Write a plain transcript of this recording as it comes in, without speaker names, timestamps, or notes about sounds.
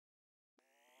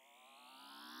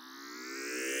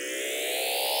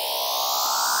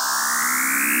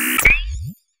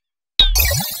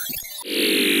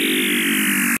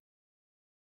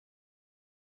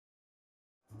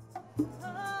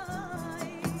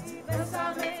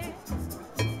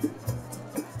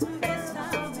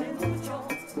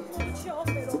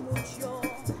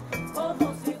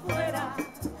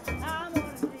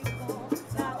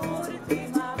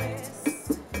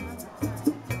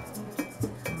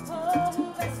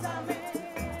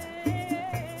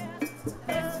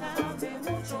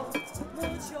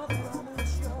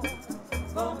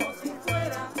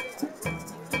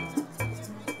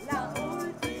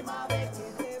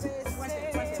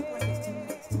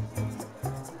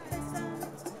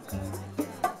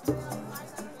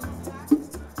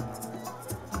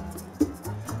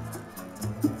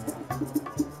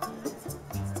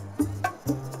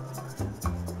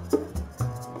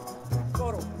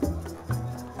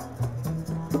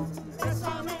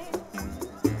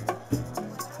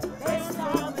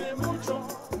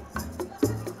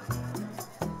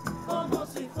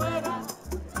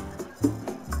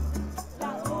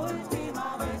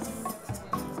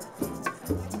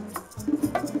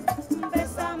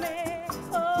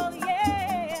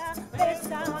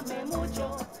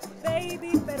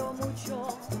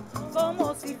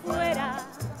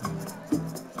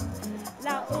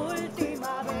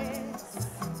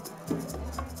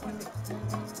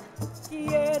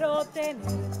Quiero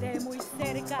tenerte muy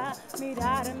cerca,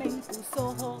 mirarme en tus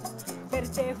ojos,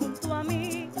 verte junto a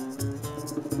mí.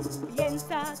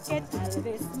 Piensa que tal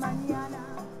vez mañana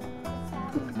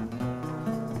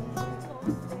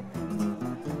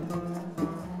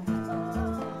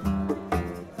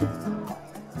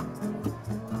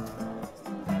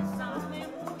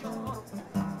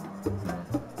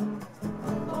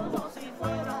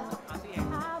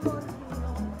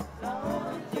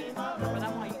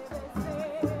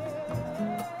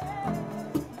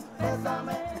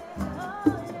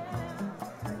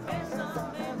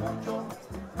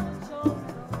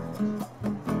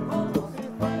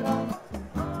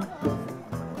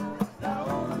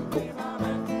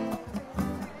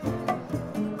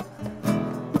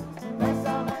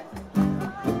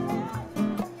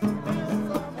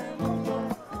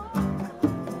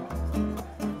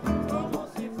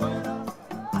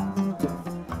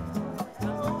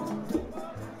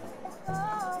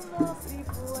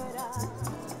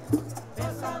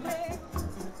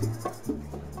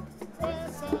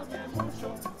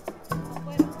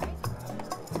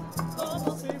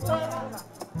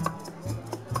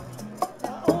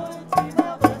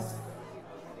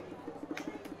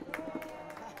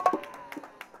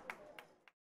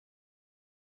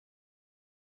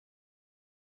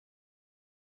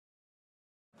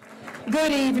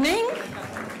Good evening.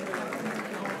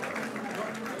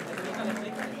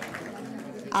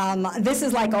 This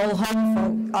is like old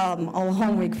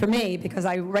home week for me because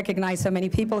I recognize so many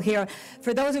people here.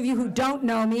 For those of you who don't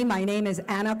know me, my name is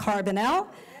Anna Carbonell,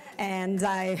 and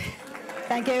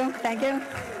thank you.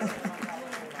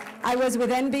 I was with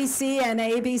NBC and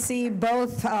ABC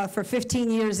both for 15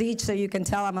 years each, so you can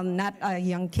tell I'm not a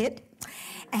young kid.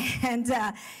 And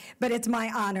but it's my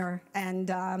honor,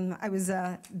 and I was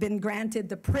been granted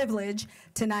the privilege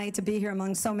tonight to be here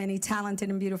among so many talented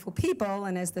and beautiful people,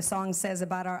 and as the song says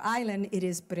about our island, it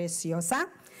is preciosa.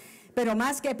 Pero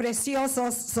más que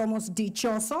preciosos, somos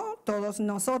dichosos, todos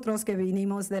nosotros que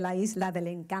vinimos de la isla del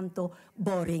encanto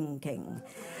Borinquen.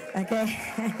 Okay?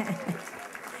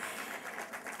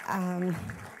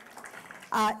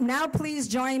 Now please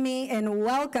join me in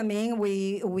welcoming,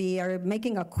 we are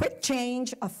making a quick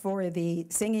change for the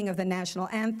singing of the national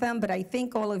anthem, but I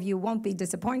think all of you won't be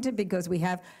disappointed because we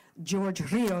have George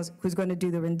Rios who's going to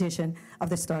do the rendition of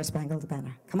the Star-Spangled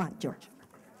Banner. Come on, George.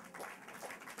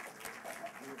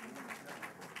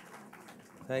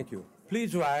 Thank you.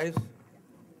 Please rise.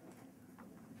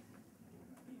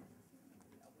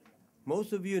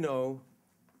 Most of you know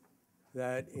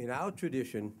that in our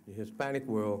tradition, the Hispanic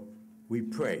world, we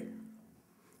pray.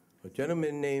 A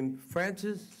gentleman named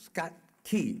Francis Scott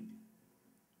Key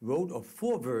wrote a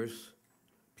 4-verse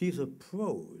piece of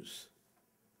prose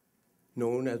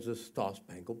known as the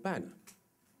Star-Spangled Banner.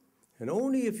 And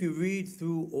only if you read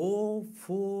through all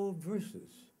 4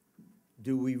 verses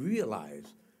do we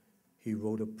realize he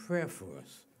wrote a prayer for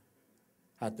us.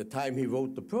 At the time he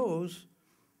wrote the prose,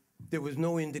 there was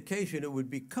no indication it would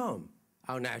become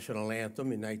our national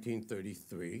anthem in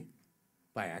 1933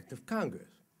 by act of Congress.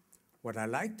 What I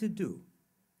like to do,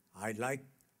 I'd like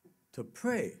to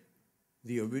pray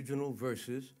the original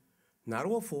verses, not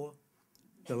all 4.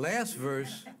 The last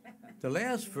verse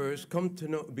come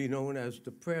to be known as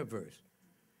the prayer verse.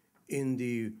 In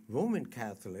the Roman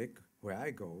Catholic, where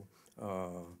I go,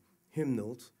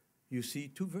 hymnals, you see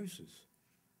 2 verses.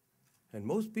 And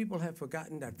most people have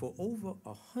forgotten that for over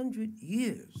 100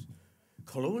 years,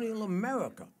 colonial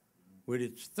America, with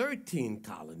its 13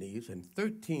 colonies and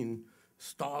 13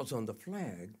 stars on the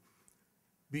flag,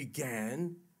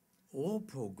 began all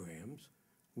programs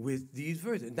with these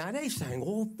verses. Now, they sang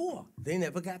all 4. They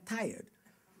never got tired.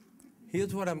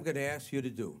 Here's what I'm going to ask you to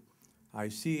do. I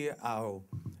see our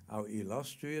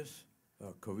illustrious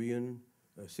Korean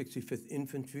 65th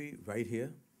Infantry right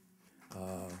here.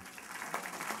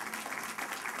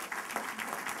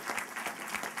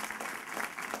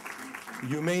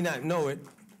 You may not know it,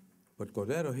 but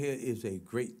Cordero here is a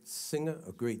great singer,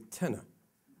 a great tenor.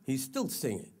 He's still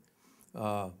singing.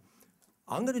 I'm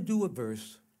going to do a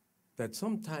verse that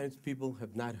sometimes people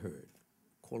have not heard.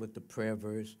 Call it the prayer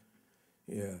verse.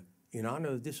 In honor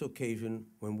of this occasion,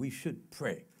 when we should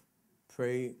pray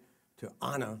to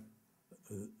honor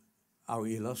our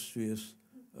illustrious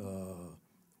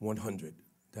 100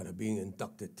 that are being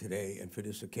inducted today and for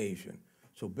this occasion.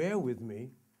 So bear with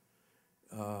me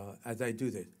as I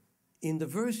do this. In the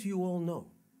verse you all know,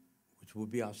 which will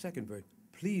be our second verse,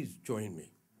 please join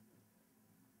me.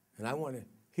 And I want to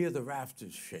hear the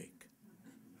rafters shake.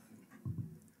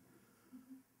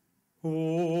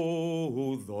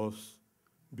 Oh, thus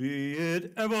be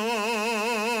it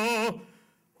ever,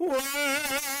 when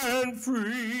and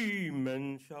free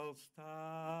men shall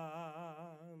stand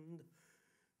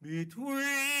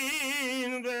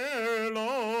between their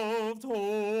loved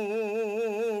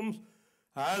homes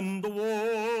and the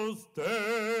war's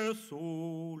desolation.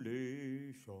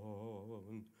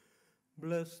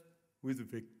 Blessed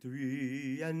with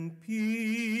victory and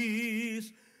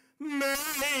peace,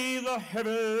 may the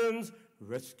heavens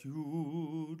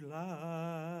rescued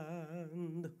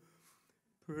land.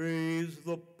 Praise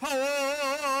the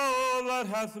power that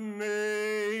hath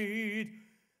made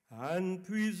and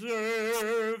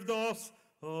preserved us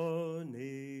a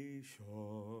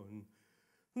nation.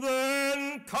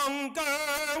 Then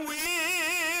conquer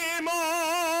we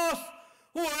must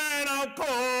when our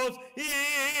cause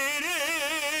it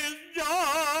is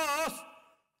just,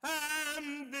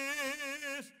 and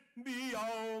this be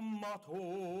our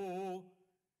motto: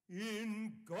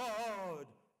 in God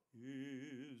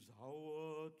is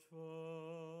our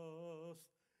trust.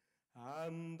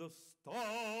 And the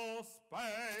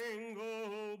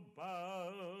star-spangled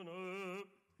banner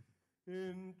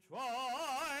in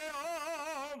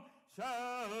triumph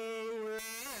shall wave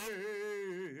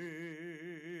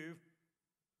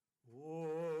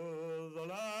o'er the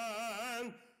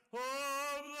land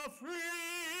of the free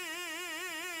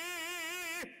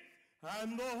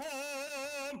and the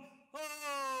home of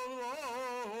the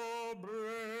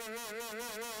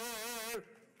brave.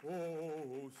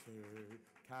 Oh, say,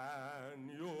 can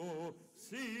you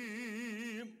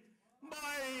see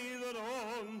by the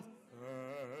dawn's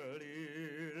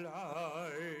early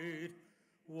light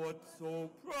what so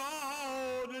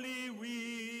proudly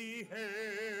we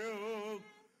hailed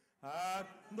at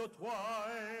the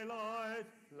twilight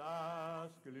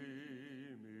last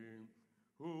gleaming,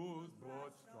 whose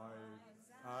broad stripes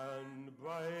and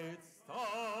bright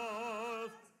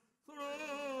stars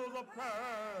through the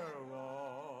perilous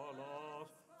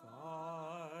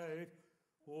fight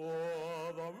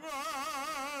o'er the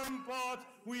ramparts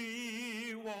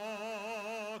we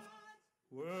walked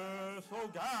were so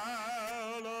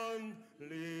gallantly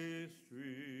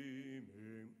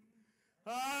streaming,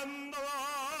 and the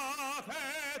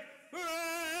rocket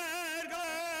red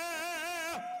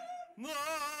glare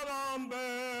not on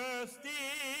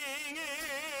bursting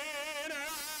in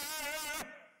air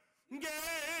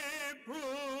gave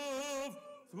proof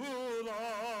through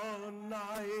the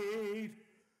night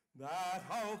that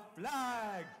our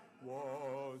flag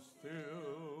was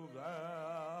still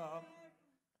there.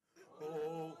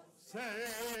 Oh,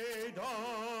 say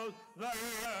does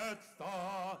that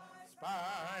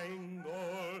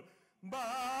star-spangled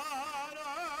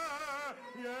banner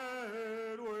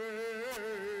yet wave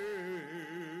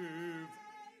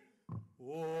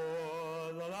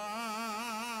o'er the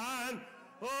land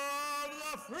of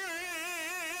the free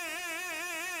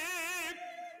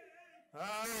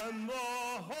and the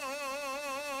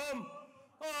home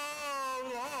of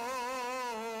the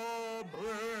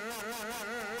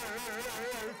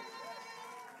brave.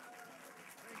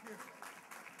 Thank you.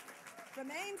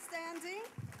 Remain standing.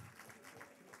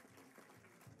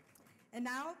 And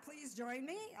now, please join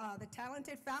me, the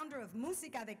talented founder of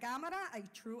Música de Cámara, a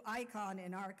true icon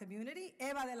in our community,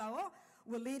 Eva de la O,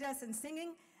 will lead us in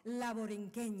singing La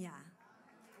Borinqueña.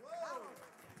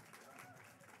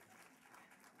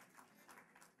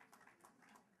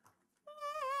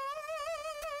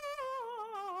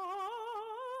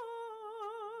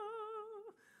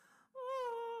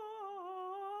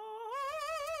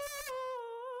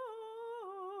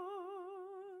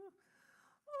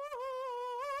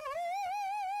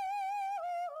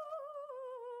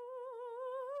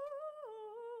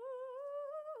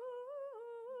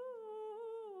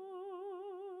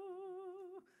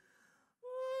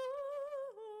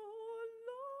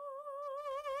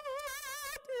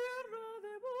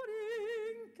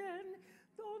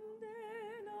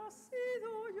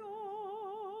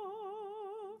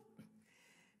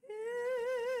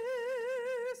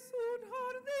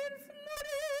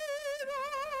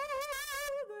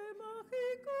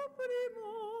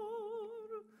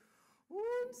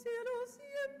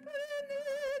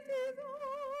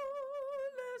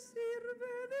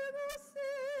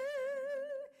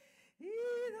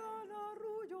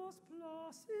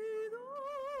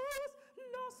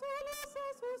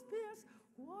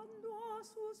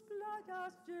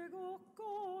 Llegó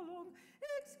Colón,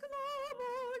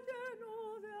 exclamó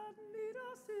lleno de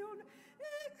admiración,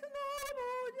 exclamó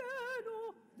lleno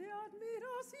de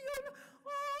admiración.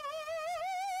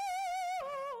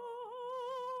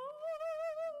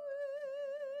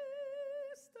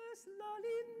 Esta es la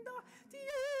linda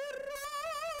tierra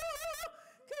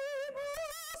que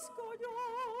busco yo.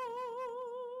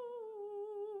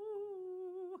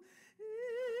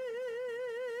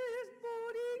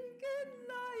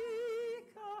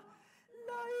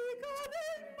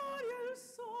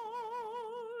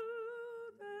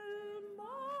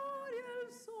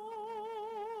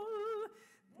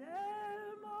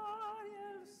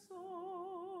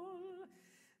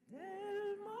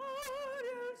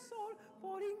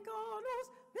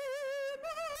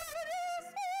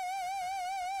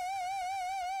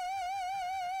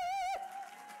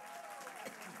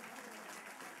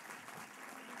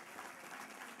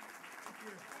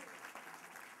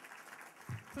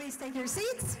 Please take your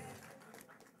seats.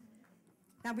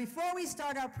 Now, before we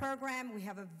start our program, we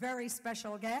have a very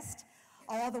special guest,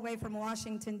 all the way from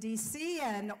Washington, D.C.,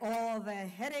 and all the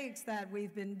headaches that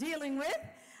we've been dealing with.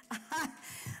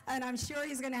 And I'm sure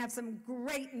he's going to have some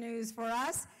great news for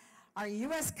us. Our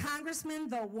U.S. Congressman,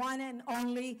 the one and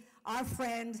only, our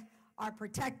friend, our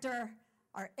protector,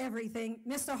 our everything,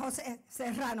 Mr. Jose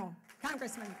Serrano,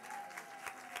 Congressman.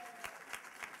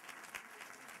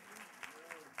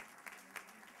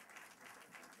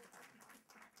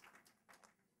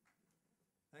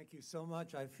 Thank you so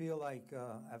much. I feel like,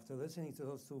 after listening to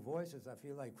those two voices, I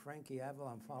feel like Frankie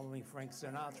Avalon following Frank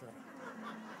Sinatra.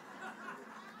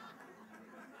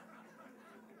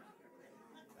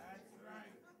 That's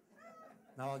right.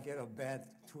 Now I'll get a bad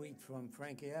tweet from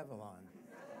Frankie Avalon.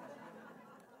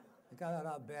 I got a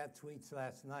lot of bad tweets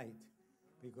last night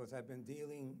because I've been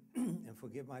dealing, and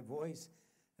forgive my voice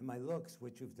and my looks,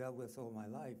 which you've dealt with all my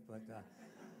life, but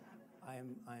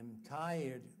I'm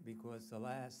tired because the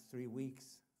last 3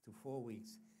 weeks to 4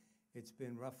 weeks, it's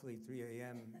been roughly 3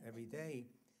 a.m. every day.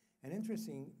 And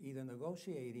interesting, either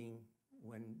negotiating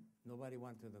when nobody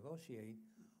wanted to negotiate,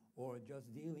 or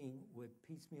just dealing with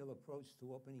piecemeal approach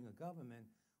to opening a government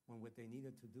when what they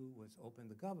needed to do was open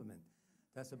the government.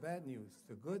 That's the bad news.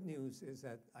 The good news is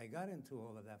that I got into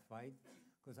all of that fight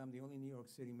because I'm the only New York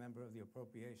City member of the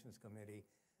Appropriations Committee,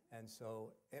 and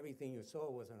so everything you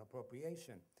saw was an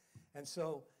appropriation. And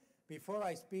so before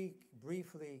I speak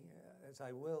briefly, as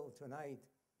I will tonight,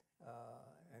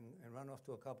 and run off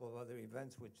to a couple of other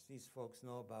events which these folks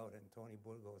know about, and Tony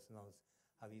Burgos knows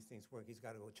how these things work. He's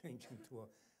got to go change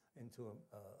into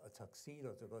a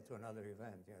tuxedo to go to another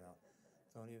event, you know.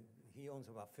 Tony, he owns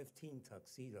about 15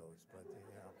 tuxedos, but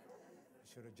you know, you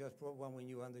should have just brought one when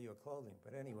you were under your clothing.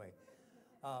 But anyway,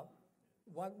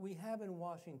 what we have in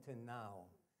Washington now,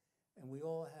 and we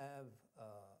all have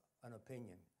an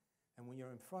opinion. And when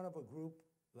you're in front of a group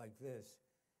like this,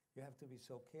 you have to be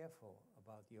so careful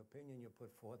about the opinion you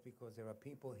put forth, because there are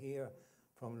people here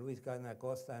from Luis Garden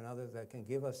Acosta and others that can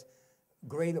give us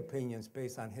great opinions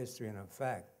based on history and on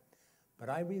fact. But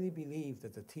I really believe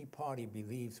that the Tea Party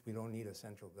believes we don't need a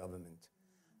central government.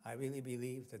 I really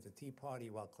believe that the Tea Party,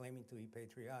 while claiming to be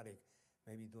patriotic,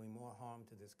 may be doing more harm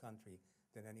to this country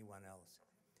than anyone else.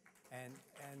 And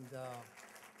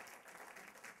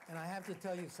I have to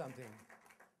tell you something.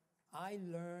 I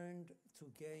learned to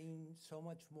gain so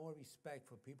much more respect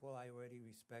for people I already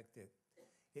respected.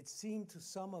 It seemed to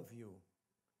some of you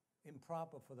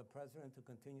improper for the president to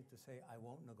continue to say, I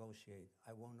won't negotiate,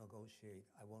 I won't negotiate,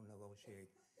 I won't negotiate.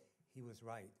 He was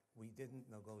right. We didn't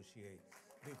negotiate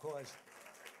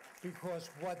because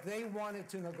what they wanted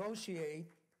to negotiate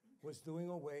was doing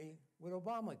away with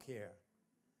Obamacare.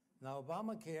 Now,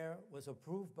 Obamacare was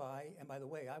approved by, and by the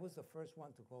way, I was the first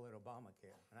one to call it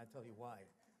Obamacare, and I tell you why.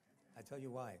 I tell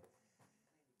you why.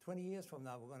 20 years from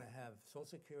now, we're going to have Social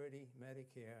Security,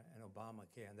 Medicare, and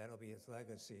Obamacare, and that'll be his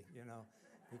legacy, you know,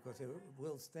 because it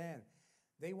will stand.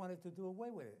 They wanted to do away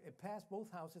with it. It passed both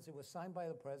houses. It was signed by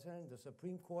the president. The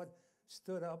Supreme Court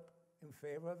stood up in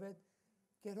favor of it.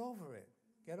 Get over it.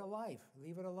 Get a life.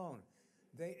 Leave it alone.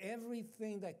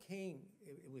 Everything that came,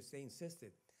 they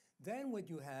insisted. Then what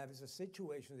you have is a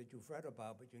situation that you've read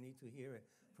about, but you need to hear it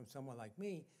from someone like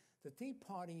me. The Tea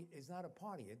Party is not a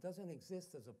party. It doesn't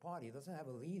exist as a party. It doesn't have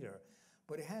a leader.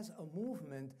 But it has a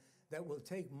movement that will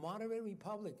take moderate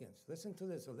Republicans. Listen to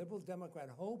this, a liberal Democrat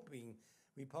hoping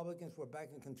Republicans were back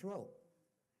in control,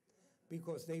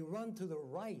 because they run to the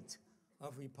right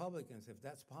of Republicans, if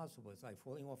that's possible. It's like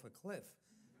falling off a cliff,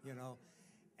 you know.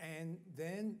 And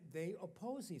then they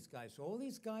oppose these guys. So all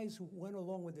these guys who went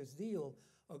along with this deal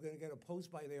are going to get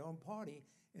opposed by their own party,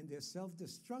 and they're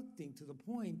self-destructing to the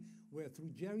point where through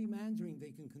gerrymandering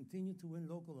they can continue to win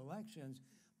local elections,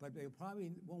 but they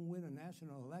probably won't win a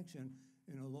national election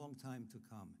in a long time to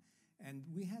come. And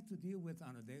we had to deal with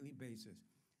on a daily basis.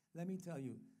 Let me tell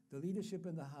you, the leadership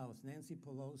in the House, Nancy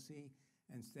Pelosi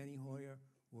and Steny Hoyer,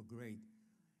 were great.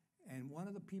 And one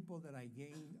of the people that I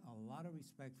gained a lot of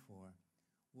respect for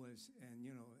was, and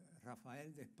you know,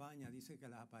 Rafael de España dice que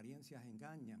las apariencias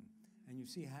engañan. And you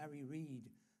see Harry Reid,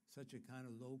 such a kind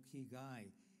of low-key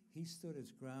guy, he stood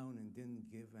his ground and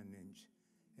didn't give an inch.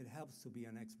 It helps to be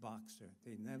an ex-boxer.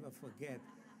 They never forget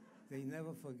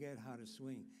how to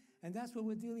swing. And that's what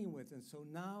we're dealing with. And so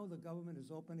now the government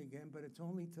is open again, but it's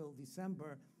only till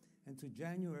December and to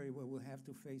January where we'll have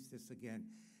to face this again.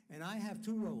 And I have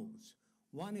two roles.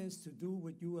 One is to do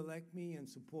what you elect me and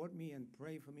support me and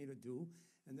pray for me to do.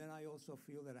 And then I also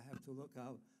feel that I have to look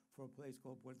out for a place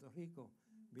called Puerto Rico,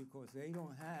 because they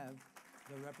don't have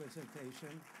the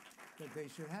representation that they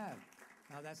should have.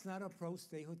 Now, that's not a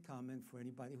pro-statehood comment for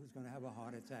anybody who's going to have a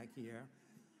heart attack here.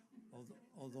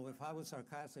 Although if I was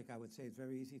sarcastic, I would say it's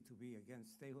very easy to be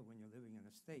against statehood when you're living in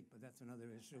a state, but that's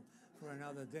another issue for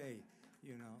another day.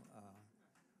 You know,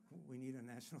 we need a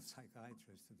national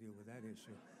psychiatrist to deal with that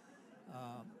issue.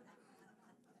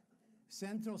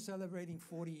 Centro celebrating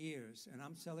 40 years, and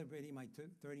I'm celebrating my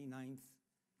 39th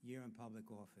year in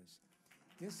public office.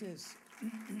 This is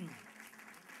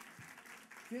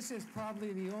this is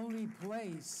probably the only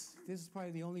place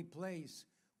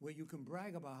where you can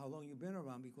brag about how long you've been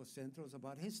around, because Centro is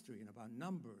about history and about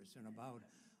numbers and about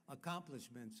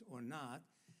accomplishments or not.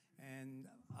 And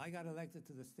I got elected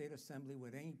to the State Assembly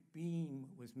when Hank Beam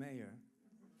was mayor,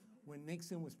 when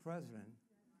Nixon was president.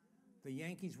 The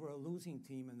Yankees were a losing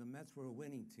team and the Mets were a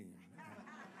winning team.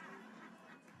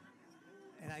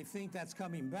 And I think that's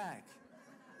coming back.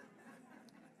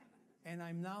 And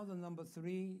I'm now the number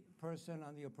 3 person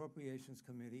on the Appropriations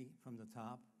Committee from the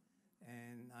top.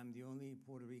 And I'm the only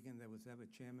Puerto Rican that was ever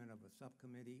chairman of a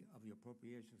subcommittee of the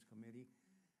Appropriations Committee.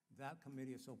 That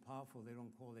committee is so powerful, they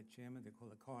don't call it chairman, they call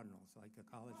it cardinals, like the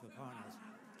College of Cardinals.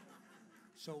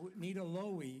 So Nita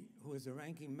Lowey, who is the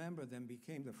ranking member, then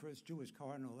became the first Jewish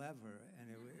cardinal ever, and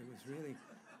it was really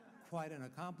quite an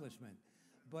accomplishment.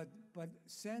 But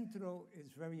Centro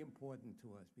is very important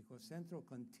to us, because Centro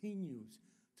continues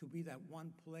to be that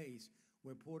one place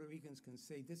where Puerto Ricans can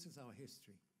say, this is our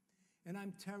history. And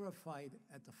I'm terrified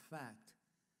at the fact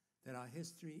that our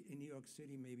history in New York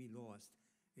City may be lost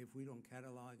if we don't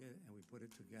catalog it and we put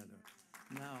it together.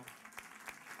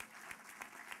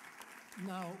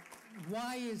 Now,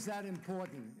 why is that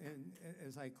important? And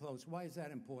as I close, why is that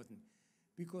important?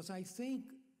 Because I think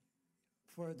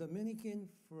for a Dominican,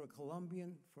 for a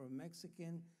Colombian, for a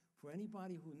Mexican, for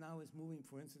anybody who now is moving,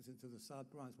 for instance, into the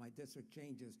South Bronx, my district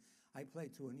changes. I play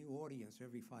to a new audience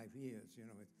every 5 years. You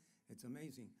know, it's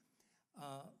amazing.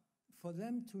 For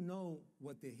them to know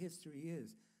what the history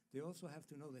is, they also have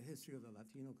to know the history of the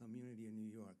Latino community in New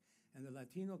York. And the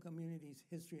Latino community's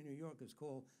history in New York is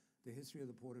called the history of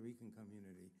the Puerto Rican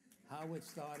community. How it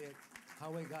started,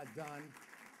 how it got done.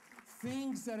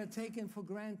 Things that are taken for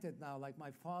granted now, like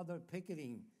my father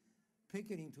picketing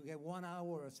to get 1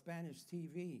 hour of Spanish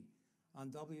TV on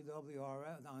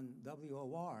WWRL, on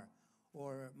WOR,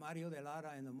 or Mario de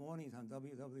Lara in the mornings on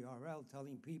WWRL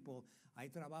telling people, "Hay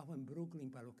trabajo en Brooklyn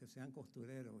para los que sean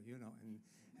costureros," you know,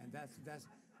 and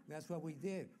that's what we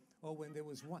did. Or when there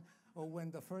was one, or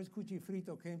when the first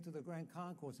cuchifrito came to the Grand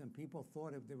Concourse and people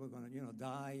thought if they were going to, you know,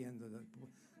 die and the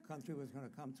country was going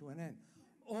to come to an end.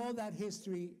 All that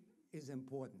history is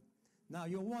important. Now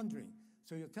you're wondering,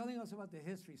 so you're telling us about the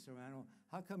history, Serrano.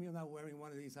 How come you're not wearing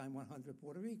one of these I'm 100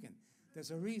 Puerto Rican?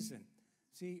 There's a reason.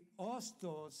 See,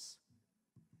 Hostos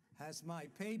has my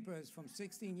papers from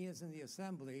 16 years in the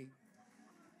Assembly,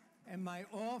 and my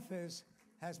office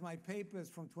has my papers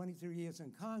from 23 years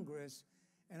in Congress,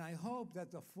 and I hope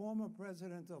that the former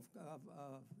president of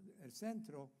El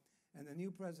Centro and the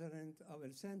new president of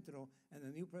El Centro and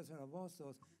the new president of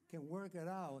Hostos can work it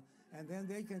out, and then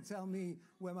they can tell me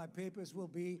where my papers will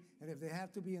be, and if they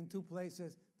have to be in 2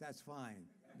 places, that's fine.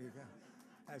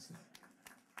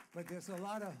 But there's a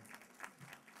lot of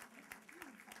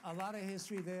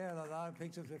history there, a lot of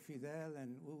pictures of Fidel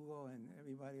and Hugo and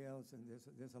everybody else, and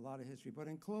there's a lot of history. But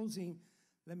in closing,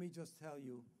 let me just tell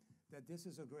you that this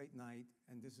is a great night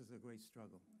and this is a great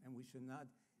struggle, and we should not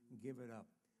give it up.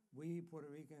 We Puerto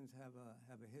Ricans have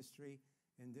a history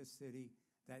in this city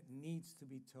that needs to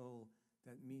be told,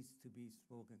 that needs to be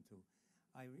spoken to.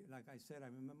 Like I said, I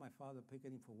remember my father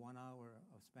picketing for 1 hour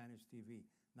of Spanish TV.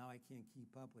 Now I can't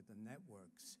keep up with the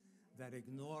networks that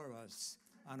ignore us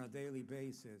on a daily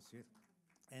basis.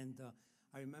 And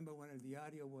I remember when El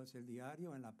Diario was El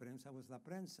Diario and La Prensa was La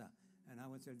Prensa, and I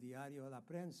was El Diario La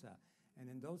Prensa. And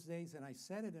in those days, and I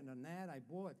said it in an ad I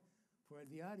bought for El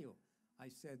Diario, I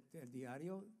said El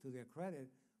Diario, to their credit,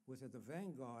 was at the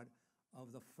vanguard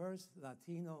of the first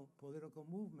Latino political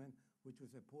movement, which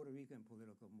was a Puerto Rican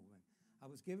political movement. I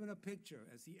was given a picture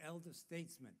as the elder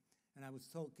statesman, and I was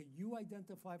told, "Can you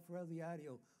identify for El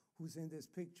Diario who's in this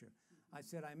picture?" I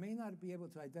said, "I may not be able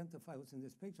to identify who's in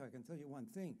this picture. I can tell you one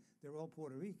thing, they're all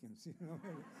Puerto Ricans," you know,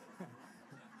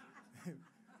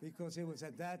 because it was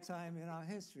at that time in our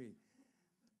history.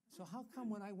 So how come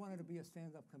when I wanted to be a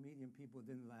stand-up comedian, people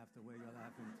didn't laugh the way you're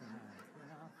laughing tonight, you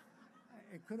know?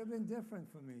 It could have been different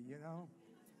for me, you know?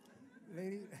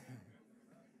 Ladies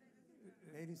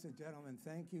and gentlemen,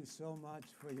 thank you so much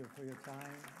for your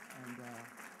time.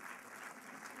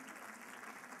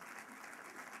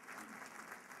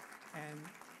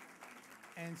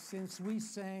 And since we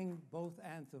sang both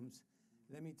anthems,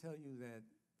 let me tell you that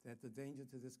that the danger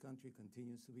to this country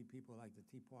continues to be people like the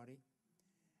Tea Party,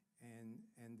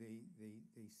 and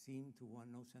they seem to want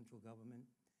no central government.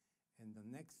 And the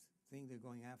next thing they're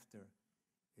going after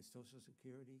is Social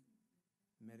Security,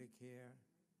 Medicare,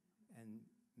 and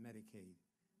Medicaid.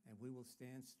 And we will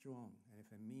stand strong. And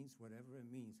if it means whatever it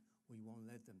means, we won't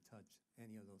let them touch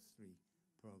any of those three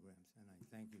programs. And I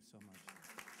thank you so much.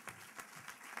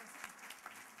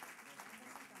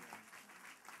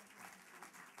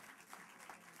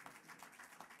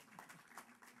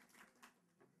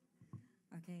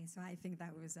 Okay, so I think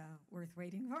that was worth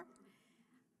waiting for.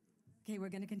 Okay, we're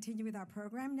going to continue with our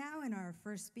program now, and our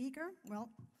first speaker, well,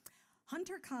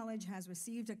 Hunter College has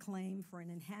received acclaim for an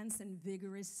enhanced and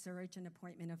vigorous search and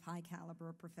appointment of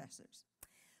high-caliber professors,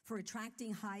 for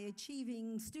attracting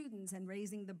high-achieving students and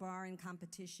raising the bar in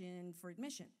competition for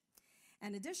admission.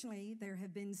 And additionally, there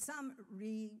have been some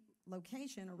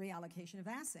relocation or reallocation of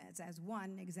assets. As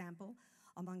one example,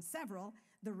 among several,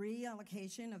 the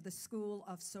reallocation of the School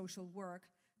of Social Work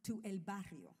to El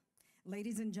Barrio.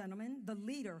 Ladies and gentlemen, the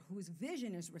leader whose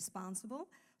vision is responsible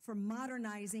for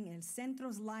modernizing El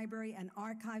Centro's library and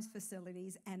archives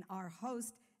facilities, and our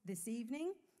host this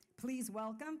evening, please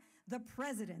welcome the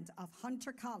president of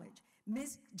Hunter College,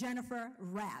 Ms. Jennifer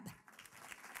Rabb.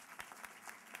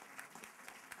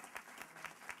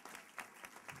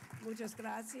 Muchas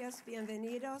gracias,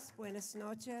 bienvenidos, buenas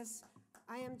noches.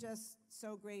 I am just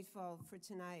so grateful for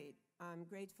tonight. I'm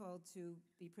grateful to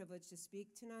be privileged to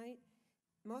speak tonight.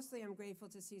 Mostly I'm grateful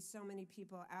to see so many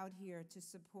people out here to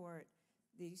support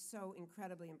the so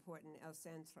incredibly important El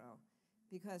Centro,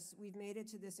 because we've made it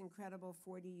to this incredible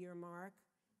 40-year mark,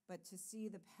 but to see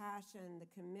the passion, the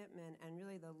commitment, and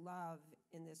really the love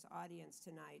in this audience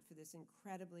tonight for this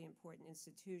incredibly important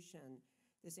institution,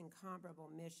 this incomparable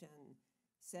mission,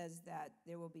 says that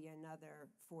there will be another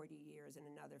 40 years and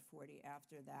another 40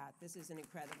 after that. This is an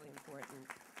incredibly important.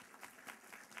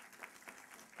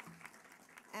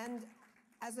 And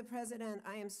as a president,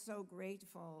 I am so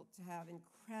grateful to have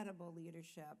incredible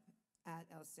leadership at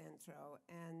El Centro.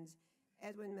 And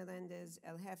Edwin Melendez,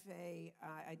 El Jefe,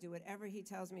 I do whatever he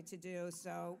tells me to do.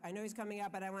 So I know he's coming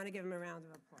up, but I want to give him a round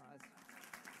of applause.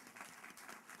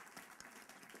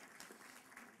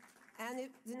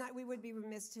 And tonight, we would be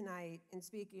remiss tonight in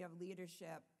speaking of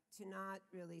leadership to not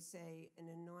really say an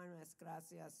enormous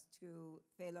gracias to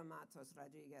Felo Matos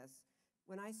Rodriguez.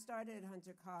 When I started at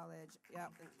Hunter College, I'm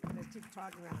going to keep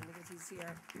talking around because he's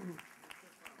here.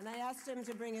 And I asked him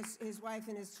to bring his wife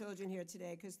and his children here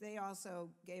today because they also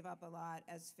gave up a lot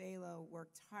as Felo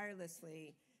worked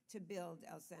tirelessly to build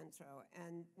El Centro.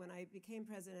 And when I became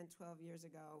president 12 years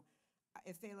ago,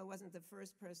 if Felo wasn't the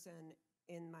first person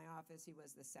in my office, he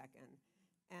was the second.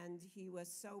 And he was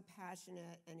so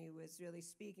passionate, and he was really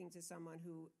speaking to someone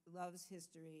who loves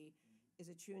history, is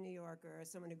a true New Yorker,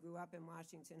 someone who grew up in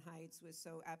Washington Heights, was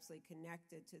so absolutely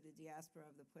connected to the diaspora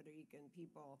of the Puerto Rican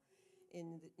people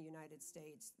in the United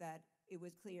States, that it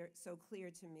was so clear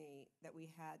to me that we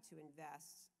had to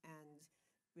invest and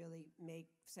really make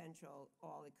Central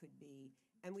all it could be.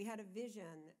 And we had a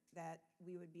vision that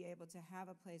we would be able to have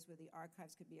a place where the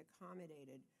archives could be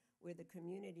accommodated, where the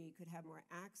community could have more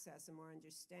access and more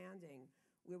understanding,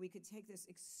 where we could take this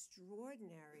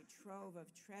extraordinary trove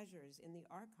of treasures in the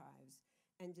archives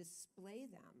and display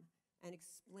them and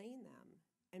explain them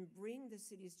and bring the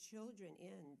city's children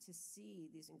in to see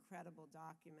these incredible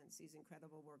documents, these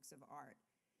incredible works of art.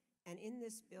 And in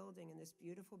this building, in this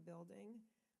beautiful building,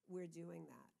 we're doing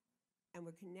that. And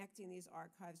we're connecting these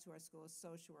archives to our School of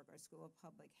Social Work, our School of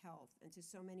Public Health, and to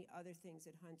so many other things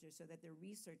at Hunter so that the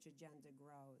research agenda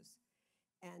grows.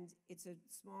 And it's a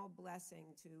small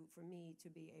blessing for me to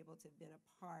be able to have been a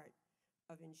part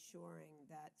of ensuring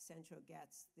that Central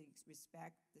gets the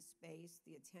respect, the space,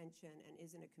 the attention, and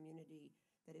is in a community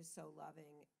that is so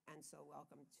loving and so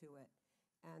welcome to it.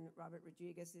 And Robert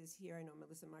Rodriguez is here. I know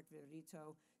Melissa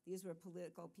Mark-Verito. These were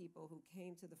political people who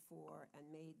came to the fore and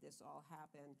made this all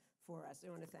happen for us.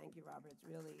 I want to thank you, Robert. It's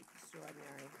really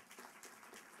extraordinary.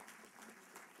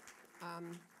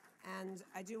 And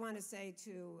I do want to say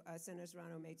to Senator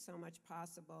Serrano, who made so much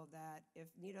possible, that if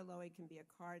Nita Lowey can be a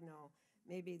cardinal,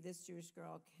 maybe this Jewish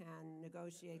girl can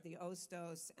negotiate the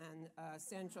Ostos and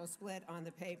Central split on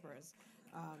the papers.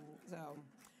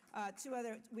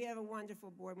 We have a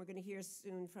wonderful board. We're going to hear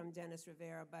soon from Dennis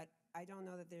Rivera, but I don't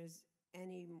know that there's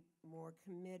any more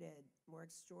committed, more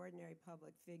extraordinary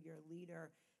public figure,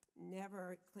 leader,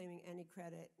 never claiming any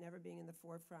credit, never being in the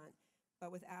forefront.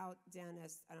 But without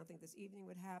Dennis, I don't think this evening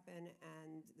would happen,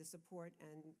 and the support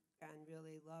and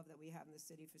really love that we have in the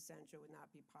city for Central would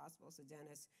not be possible. So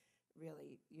Dennis,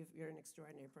 really, you're an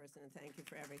extraordinary person, and thank you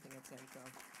for everything at Central.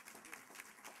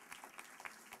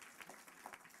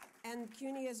 And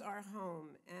CUNY is our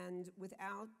home, and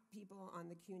without people on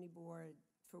the CUNY board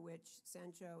for which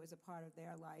Centro is a part of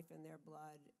their life and their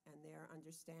blood and their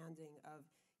understanding of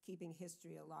keeping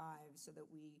history alive so that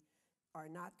we are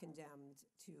not condemned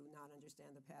to not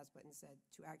understand the past, but instead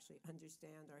to actually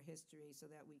understand our history so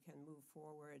that we can move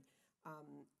forward,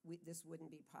 this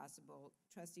wouldn't be possible.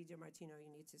 Trustee DiMartino,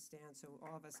 you need to stand so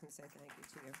all of us can say thank you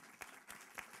to you.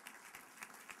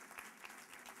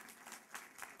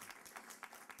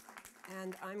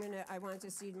 And I want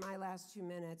to cede my last 2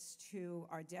 minutes to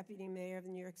our Deputy Mayor of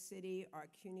New York City, our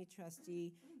CUNY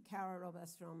trustee, Carol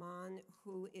Robles-Roman,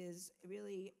 who is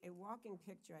really a walking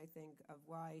picture, I think, of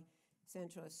why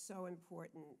Centro is so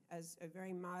important. As a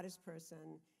very modest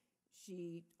person,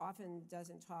 she often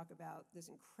doesn't talk about this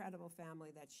incredible family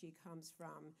that she comes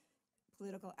from,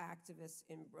 political activists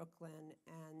in Brooklyn,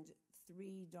 and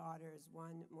 3 daughters,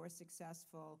 one more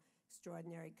successful,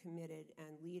 extraordinary, committed,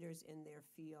 and leaders in their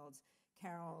fields.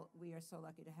 Carol, we are so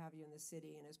lucky to have you in the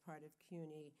city and as part of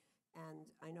CUNY, and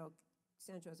I know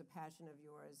Centro is a passion of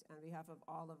yours. On behalf of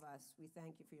all of us, we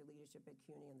thank you for your leadership at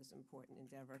CUNY in this important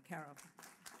endeavor. Carol.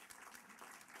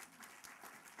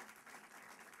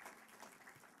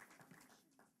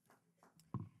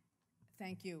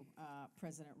 Thank you,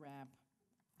 President Rabb.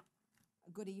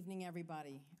 Good evening,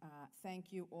 everybody.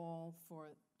 Thank you all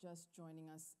for just joining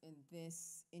us in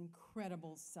this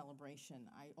incredible celebration.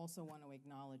 I also want to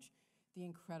acknowledge the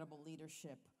incredible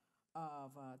leadership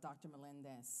of Dr.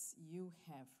 Melendez. You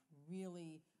have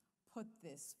really put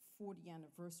this 40th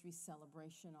anniversary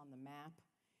celebration on the map,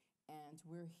 and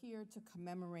we're here to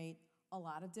commemorate a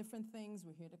lot of different things.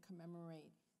 We're here to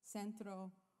commemorate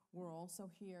Centro. We're also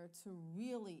here to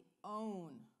really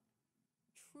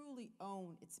truly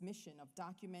own its mission of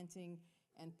documenting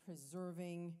and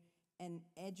preserving and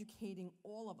educating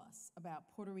all of us about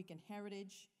Puerto Rican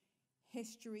heritage,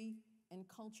 history, and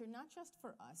culture, not just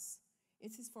for us.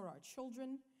 This is for our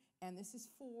children, and this is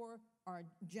for our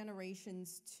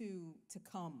generations to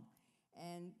come.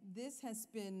 And this has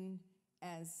been,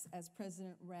 as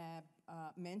President Rabb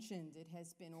mentioned, it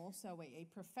has been also a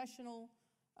professional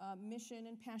mission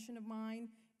and passion of mine,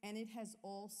 and it has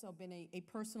also been a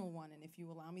personal one. And if you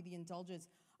allow me the indulgence,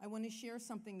 I want to share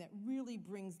something that really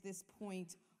brings this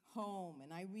point home,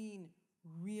 and Irene,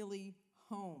 really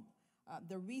home.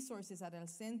 The resources at El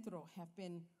Centro have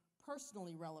been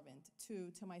personally relevant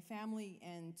to my family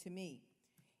and to me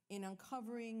in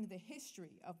uncovering the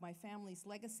history of my family's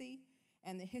legacy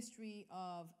and the history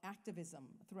of activism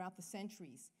throughout the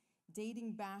centuries,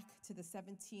 dating back to the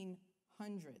 1700s.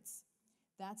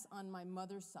 That's on my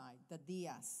mother's side, the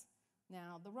Diaz.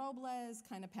 Now, the Robles,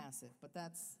 kind of passive, but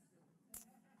that's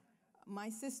my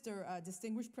sister, a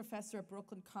distinguished professor at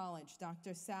Brooklyn College,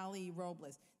 Dr. Sally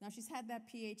Robles. Now, she's had that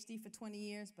PhD for 20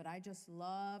 years, but I just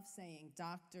love saying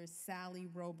Dr. Sally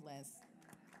Robles.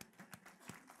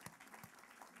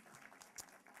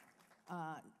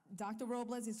 Dr.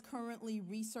 Robles is currently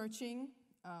researching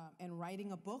and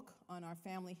writing a book on our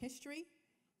family history.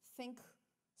 Think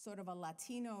sort of a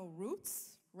Latino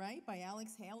roots, right, by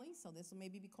Alex Haley. So this will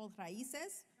maybe be called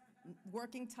Raíces,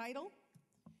 working title.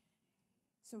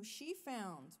 So she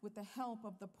found, with the help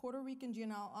of the Puerto Rican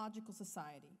Genealogical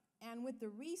Society and with the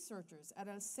researchers at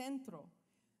El Centro,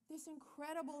 this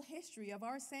incredible history of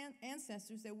our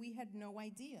ancestors that we had no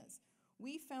ideas.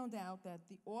 We found out that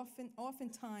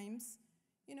oftentimes,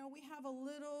 you know, we have a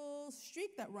little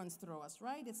streak that runs through us,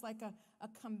 right? It's like a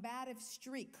combative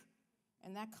streak,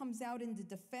 and that comes out in the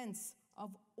defense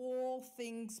of all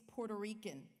things Puerto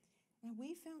Rican. And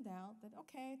we found out that,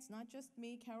 okay, it's not just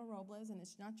me, Carol Robles, and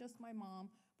it's not just my mom,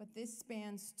 but this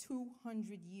spans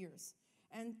 200 years.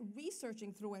 And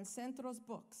researching through El Centro's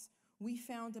books, we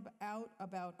found out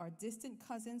about our distant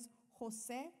cousins,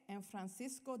 Jose and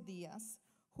Francisco Diaz,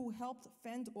 who helped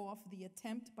fend off the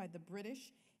attempt by the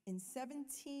British in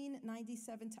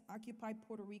 1797 to occupy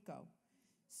Puerto Rico.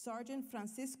 Sergeant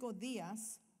Francisco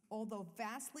Diaz, although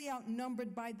vastly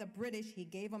outnumbered by the British, he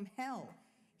gave them hell.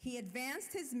 He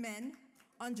advanced his men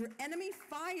under enemy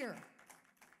fire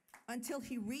until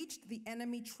he reached the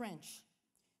enemy trench.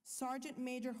 Sergeant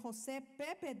Major Jose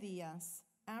Pepe Diaz,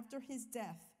 after his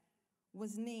death,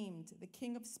 was named the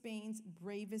King of Spain's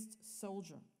bravest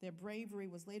soldier. Their bravery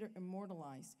was later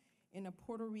immortalized in a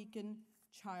Puerto Rican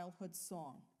childhood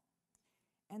song.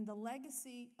 And the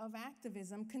legacy of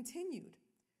activism continued.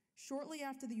 Shortly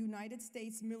after the United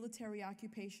States military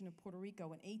occupation of Puerto Rico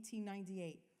in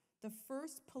 1898, the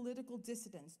first political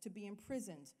dissidents to be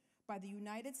imprisoned by the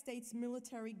United States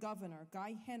military governor,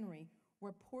 Guy Henry,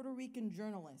 were Puerto Rican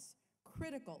journalists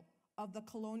critical of the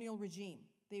colonial regime.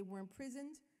 They were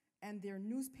imprisoned and their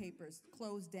newspapers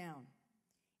closed down.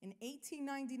 In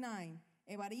 1899,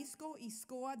 Evaristo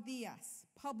Iscoa Diaz,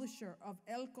 publisher of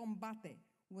El Combate,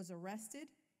 was arrested,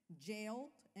 jailed,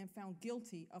 and found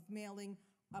guilty of mailing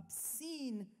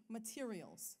obscene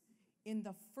materials in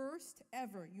the first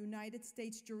ever United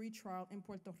States jury trial in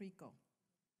Puerto Rico.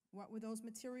 What were those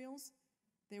materials?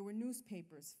 They were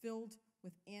newspapers filled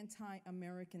with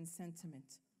anti-American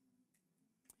sentiment.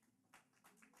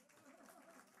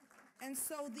 And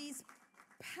so these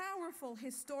powerful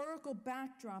historical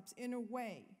backdrops, in a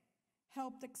way,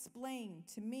 helped explain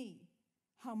to me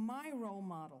how my role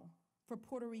model for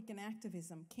Puerto Rican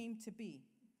activism came to be,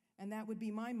 and that would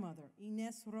be my mother,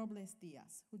 Inés Robles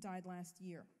Diaz, who died last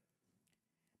year.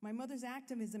 My mother's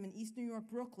activism in East New York,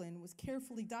 Brooklyn, was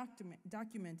carefully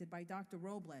documented by Dr.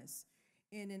 Robles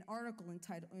in an article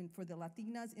entitled for the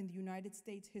Latinas in the United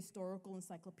States Historical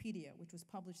Encyclopedia, which was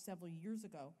published several years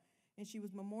ago. And she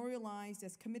was memorialized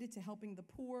as committed to helping the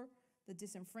poor, the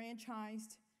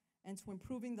disenfranchised, and to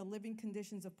improving the living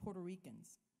conditions of Puerto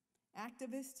Ricans.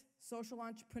 Activist, social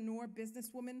entrepreneur,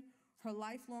 businesswoman, her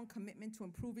lifelong commitment to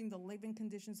improving the living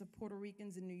conditions of Puerto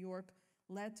Ricans in New York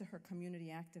led to her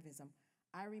community activism.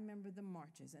 I remember the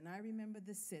marches, and I remember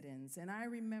the sit-ins, and I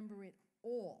remember it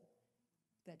all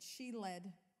that she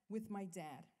led with my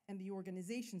dad and the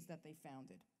organizations that they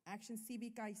founded. Action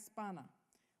Cívica Hispana,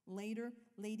 later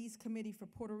Ladies Committee for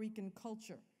Puerto Rican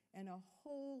Culture, and a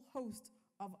whole host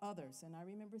of others. And I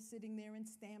remember sitting there and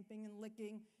stamping and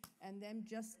licking, and them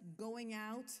just going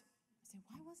out. I said,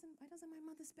 why doesn't my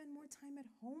mother spend more time at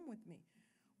home with me?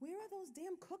 Where are those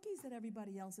damn cookies that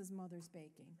everybody else's mother's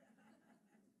baking?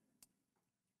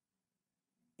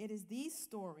 It is these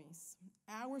stories,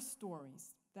 our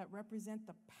stories, that represent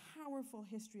the powerful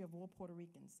history of all Puerto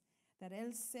Ricans, that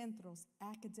El Centro's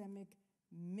academic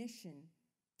mission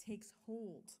takes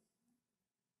hold.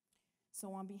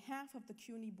 So on behalf of the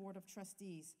CUNY Board of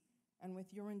Trustees, and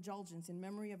with your indulgence in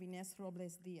memory of Inés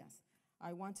Robles Diaz,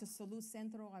 I want to salute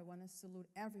Centro, I want to salute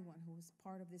everyone who is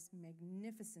part of this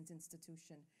magnificent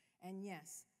institution. And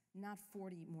yes, not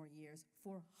 40 more years,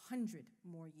 400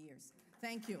 more years.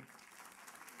 Thank you.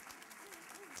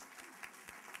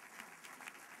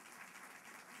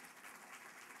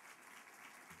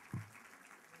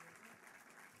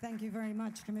 Thank you very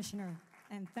much, Commissioner.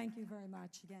 And thank you very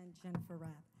much again, Jennifer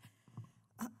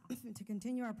Rabb. To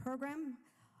continue our program,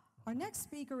 our next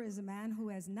speaker is a man who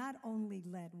has not only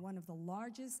led one of the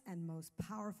largest and most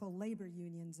powerful labor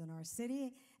unions in our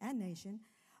city and nation,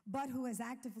 but who has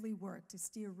actively worked to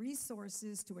steer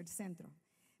resources to El Centro.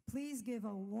 Please give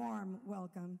a warm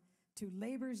welcome to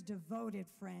labor's devoted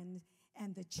friend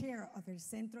and the chair of El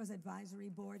Centro's advisory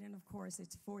board, and of course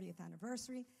its 40th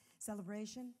anniversary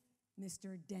celebration,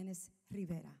 Mr. Dennis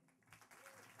Rivera.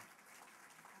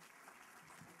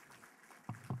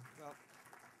 Well,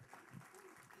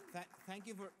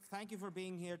 thank you for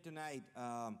being here tonight.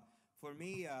 For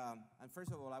me, and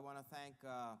first of all, I want to thank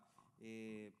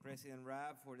President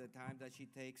Rabb for the time that she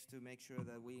takes to make sure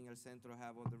that we in El Centro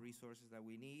have all the resources that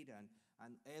we need,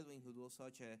 and Edwin, who does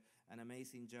such an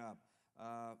amazing job.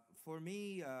 For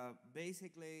me,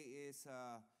 basically, is,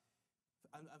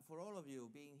 and for all of you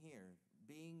being here,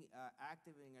 being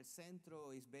active in El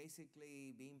Centro is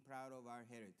basically being proud of our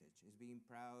heritage, is being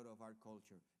proud of our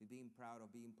culture, is being proud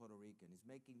of being Puerto Rican, is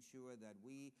making sure that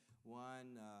we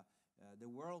want the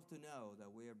world to know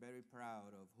that we are very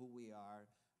proud of who we are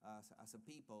as a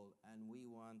people, and we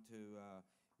want to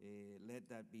let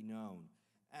that be known.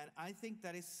 And I think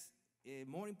that is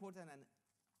more important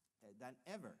than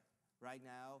ever right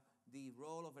now, the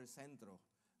role of El Centro.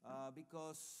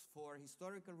 Because for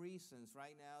historical reasons,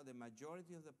 right now, the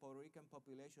majority of the Puerto Rican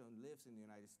population lives in the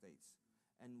United States.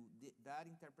 And that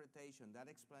interpretation, that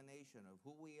explanation of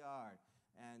who we are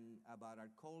and about our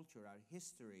culture, our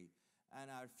history, and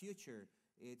our future,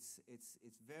 it's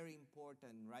very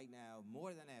important right now,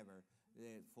 more than ever,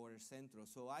 for El Centro.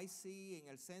 So I see in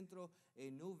El Centro a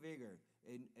new vigor,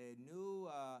 a new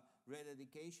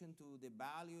rededication to the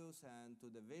values and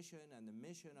to the vision and the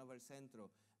mission of El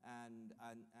Centro. And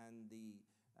the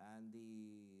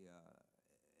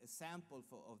sample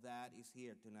of that is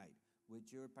here tonight.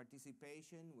 With your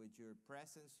participation, with your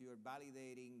presence, you're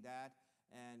validating that,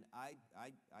 and I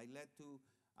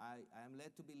am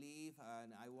led to believe,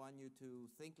 and I want you to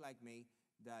think like me,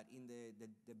 that in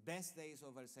the best days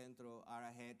of El Centro are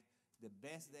ahead. The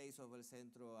best days of El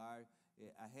Centro are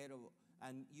ahead of,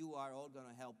 and you are all going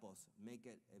to help us make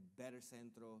it a better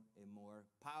Centro, a more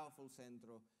powerful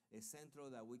Centro, a centro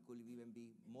that we could even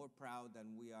be more proud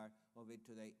than we are of it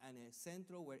today, and a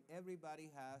centro where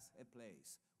everybody has a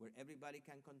place, where everybody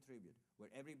can contribute, where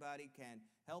everybody can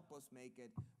help us make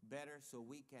it better so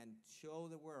we can show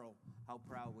the world how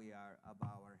proud we are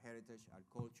about our heritage, our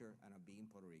culture, and of being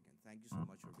Puerto Rican. Thank you so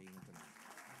much for being here tonight.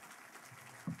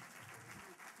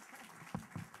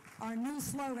 Our new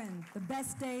slogan, the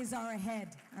best days are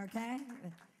ahead, okay?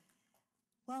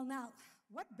 Well, now,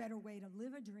 what better way to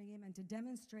live a dream and to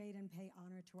demonstrate and pay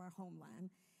honor to our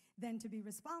homeland than to be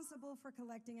responsible for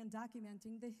collecting and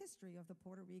documenting the history of the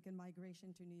Puerto Rican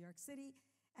migration to New York City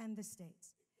and the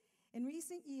States. In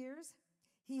recent years,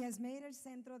 he has made el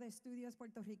Centro de Estudios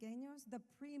Puertorriqueños the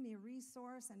premier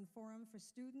resource and forum for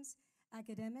students,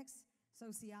 academics,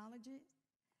 sociologists,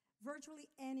 virtually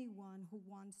anyone who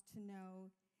wants to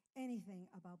know anything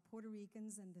about Puerto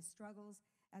Ricans and the struggles,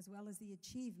 as well as the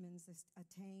achievements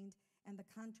attained and the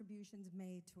contributions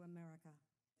made to America.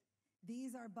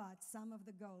 These are but some of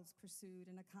the goals pursued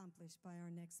and accomplished by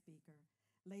our next speaker.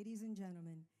 Ladies and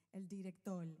gentlemen, el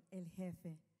director, el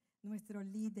jefe, nuestro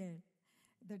líder,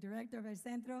 the director of El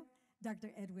Centro,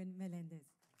 Dr. Edwin Melendez.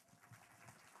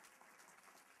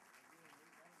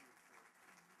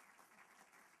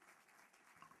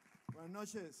 Buenas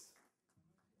noches.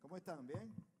 ¿Cómo están?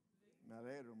 ¿Bien? Me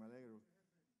alegro, me alegro.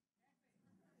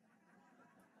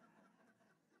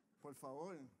 Por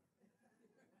favor,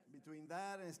 between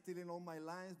that and stealing all my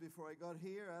lines before I got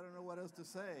here, I don't know what else to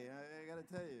say. I got to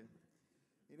tell you.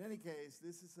 In any case,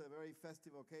 this is a very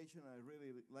festive occasion. I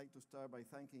really like to start by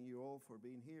thanking you all for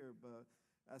being here, but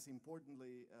as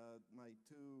importantly, my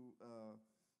two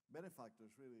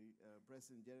benefactors, really,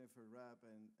 President Jennifer Rapp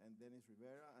and Dennis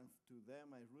Rivera, and to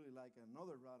them I really like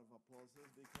another round of applause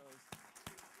because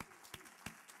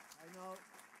I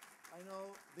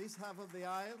know this half of the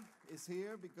aisle is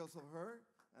here because of her,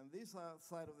 and this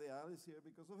side of the aisle is here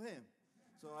because of him.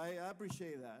 So I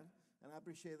appreciate that, and I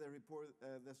appreciate the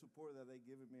support that they've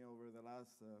given me over the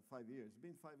last 5 years. It's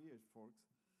been 5 years, folks.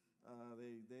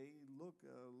 They look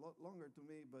a lot longer to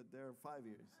me, but they're 5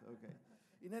 years. Okay.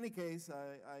 In any case,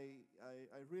 I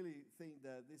really think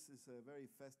that this is a very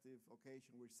festive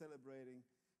occasion. We're celebrating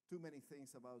too many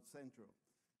things about Centro.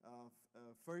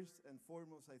 First and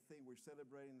foremost, I think we're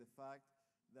celebrating the fact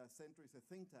that Centro is a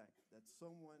think tank, that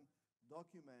someone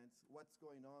documents what's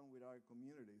going on with our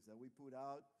communities, that we put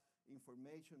out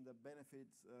information that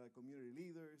benefits community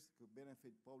leaders, could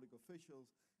benefit public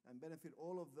officials, and benefit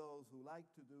all of those who like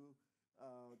to do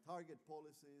target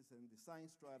policies and design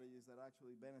strategies that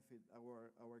actually benefit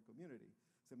our community.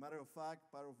 As a matter of fact,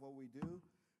 part of what we do,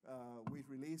 we've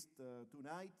released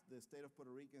tonight the State of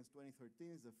Puerto Rican's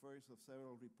 2013 is the first of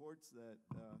several reports that,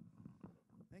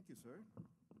 thank you, sir.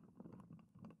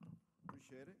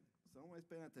 Appreciate it. Someone's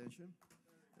paying attention.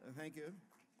 Thank you.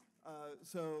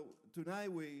 So tonight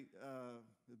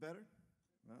is better?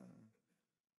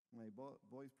 My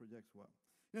voice projects well.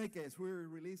 In any case,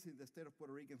 we're releasing the State of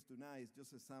Puerto Ricans tonight. It's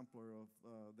just a sampler of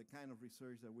the kind of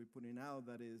research that we're putting out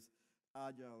that is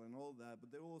agile and all that,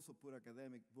 but they also put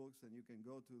academic books, and you can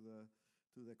go to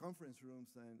the conference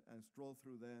rooms and stroll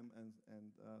through them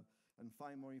and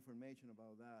find more information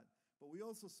about that. But we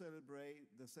also celebrate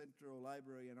the Central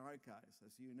Library and Archives.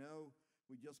 As you know,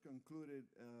 we just concluded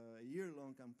a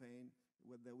year-long campaign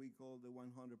that we call the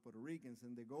 100 Puerto Ricans,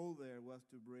 and the goal there was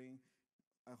to bring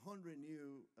 100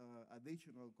 new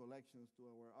additional collections to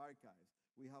our archives.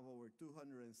 We have over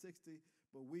 260,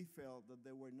 but we felt that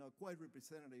they were not quite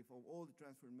representative of all the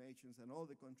transformations and all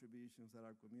the contributions that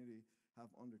our community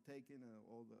have undertaken and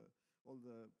all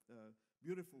the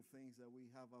beautiful things that we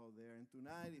have out there. And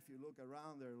tonight, if you look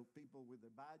around, there are people with the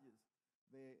badges.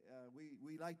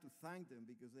 We like to thank them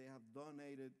because they have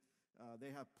donated,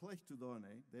 they have pledged to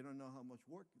donate. They don't know how much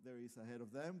work there is ahead of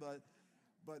them, but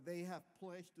they have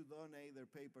pledged to donate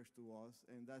their papers to us,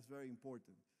 and that's very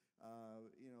important.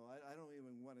 I don't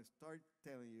even want to start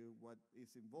telling you what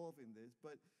is involved in this,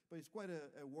 but it's quite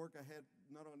a work ahead,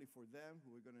 not only for them,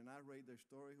 who are going to narrate their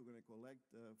story, who are going to collect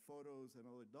photos and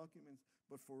other documents,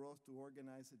 but for us to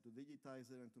organize it, to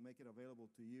digitize it, and to make it available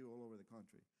to you all over the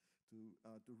country,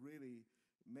 to really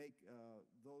make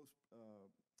those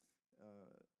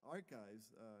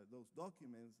archives, those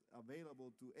documents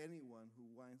available to anyone who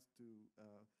wants to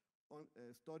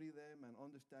study them and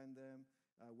understand them,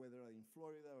 whether they're in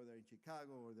Florida or they're in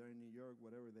Chicago or they're in New York,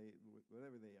 whatever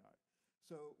they are.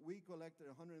 So we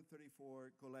collected 134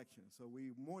 collections. So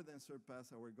we more than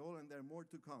surpassed our goal, and there are more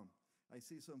to come. I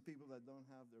see some people that don't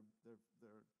have their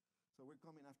so we're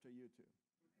coming after you too.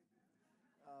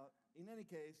 In any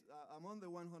case, among the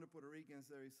 100 Puerto Ricans,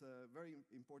 there is a very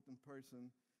important person,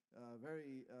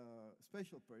 very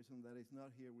special person that is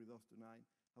not here with us tonight.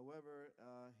 However,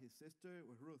 his sister,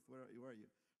 Ruth, where are you?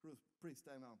 Ruth, please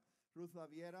stand up. Ruth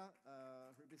Laviera,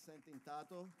 representing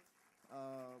Tato.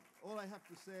 All I have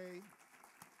to say,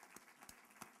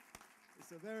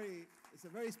 it's a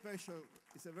very special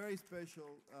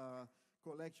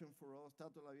collection for us.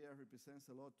 Tato Laviera represents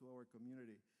a lot to our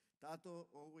community. Tato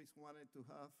always wanted to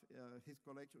have his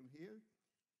collection here.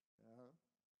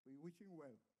 We wish him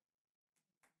well.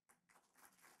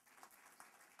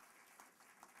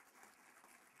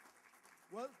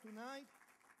 Well, tonight,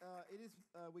 it is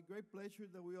with great pleasure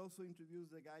that we also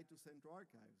introduce the Guide to Centro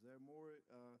Archives. There are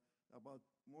about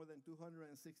more than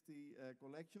 260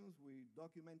 collections. We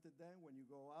documented them. When you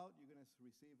go out, you're going to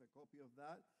receive a copy of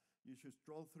that. You should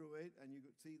stroll through it, and you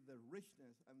could see the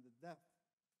richness and the depth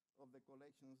of the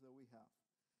collections that we have.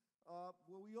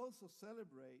 Well, we also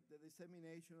celebrate the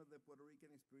dissemination of the Puerto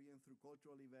Rican experience through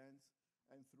cultural events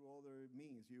and through other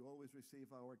means. You always receive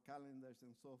our calendars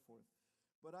and so forth.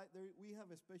 But we have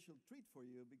a special treat for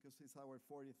you because it's our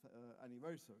 40th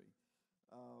anniversary.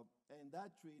 And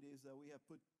that treat is that we have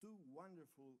put two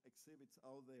wonderful exhibits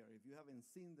out there. If you haven't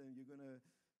seen them, you're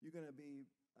gonna be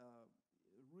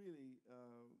really,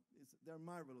 they're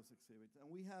marvelous exhibits. And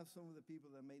we have some of the people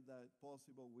that made that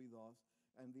possible with us.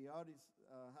 And the artists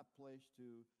have pledged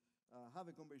to have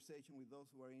a conversation with those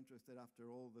who are interested after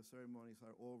all the ceremonies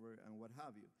are over and what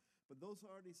have you. But those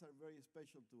artists are very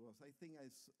special to us. I think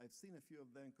I've seen a few of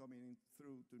them coming in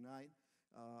through tonight.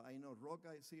 I know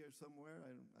Roca is here somewhere.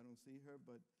 I don't see her,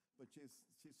 but she's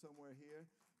somewhere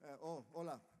here. Oh,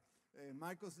 hola.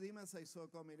 Marcos Dimas I saw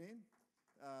coming in.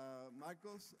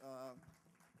 Marcos,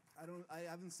 I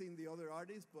haven't seen the other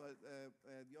artists, but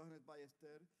Johannes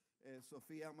Ballester,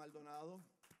 Sofia Maldonado,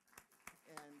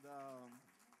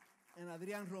 and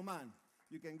Adrian Roman.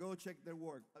 You can go check their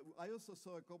work. I also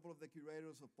saw a couple of the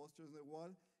curators of posters on the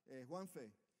wall. Juan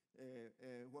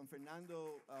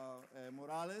Fernando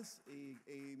Morales y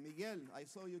Miguel. I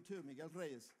saw you too, Miguel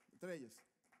Reyes.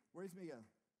 Where's Miguel?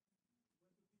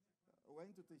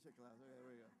 Went to teach a class. Okay,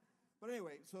 there we go. But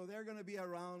anyway, so they're going to be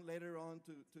around later on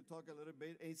to talk a little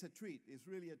bit. It's a treat. It's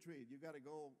really a treat. You got to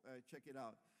go check it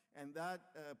out. And that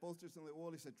posters on the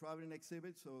wall is a traveling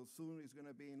exhibit, so soon it's going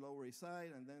to be in Lower East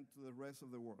Side and then to the rest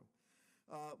of the world.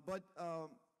 But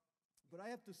I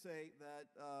have to say that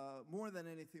more than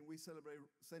anything, we celebrate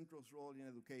Centro's role in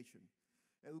education.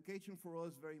 Education for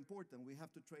us is very important. We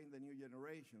have to train the new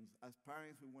generations. As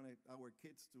parents, we want our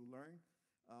kids to learn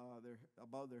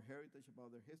about their heritage,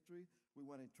 about their history. We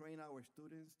want to train our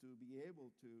students to be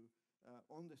able to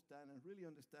understand and really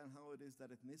understand how it is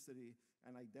that ethnicity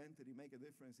and identity make a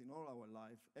difference in all our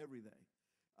life every day.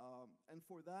 And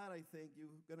for that, I think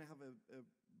you're going to have a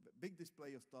big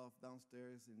display of stuff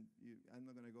downstairs, and I'm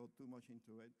not going to go too much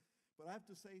into it. But I have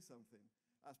to say something.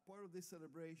 As part of this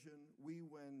celebration, we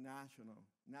went national,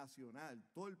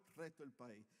 todo el resto del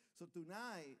país. So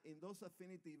tonight, in those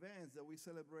affinity events that we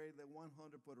celebrate the 100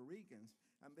 Puerto Ricans,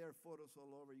 and there are photos all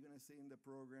over, you're going to see in the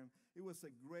program, it was a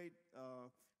great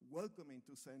welcoming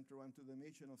to Centro and to the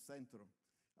mission of Centro.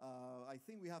 I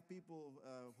think we have people,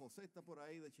 Jose está por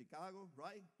ahí de Chicago,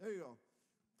 right? There you go.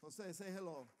 Jose, say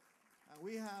hello. And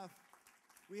we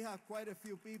have quite a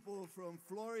few people from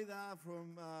Florida,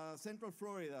 from Central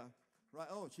Florida. Right,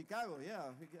 oh, Chicago,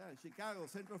 yeah, Chicago,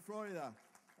 Central Florida.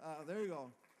 There you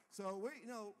go. So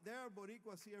there are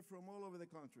Boricuas here from all over the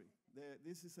country.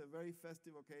 This is a very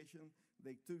festive occasion.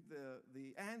 They took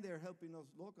and they're helping us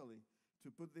locally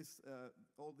to put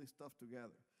all this stuff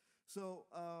together. So,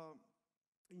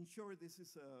 in short, this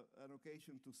is an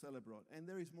occasion to celebrate, and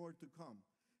there is more to come.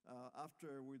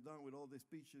 After we're done with all the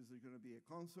speeches, there's going to be a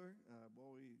concert.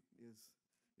 Bowie is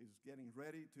getting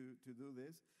ready to do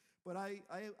this. But I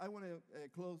want to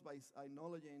close by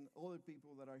acknowledging all the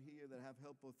people that are here that have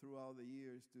helped us throughout the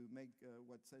years to make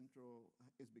what Centro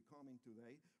is becoming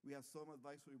today. We have some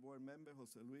advisory board members.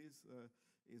 Jose Luis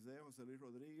is there, Jose Luis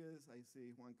Rodriguez. I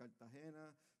see Juan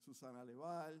Cartagena, Susana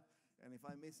Leval. And if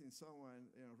I'm missing someone,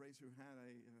 raise your hand.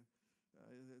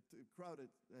 It's a crowded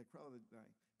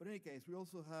night. But in any case, we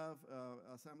also have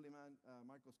Assemblyman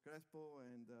Marcos Crespo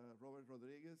and Robert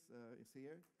Rodriguez is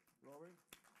here. Robert.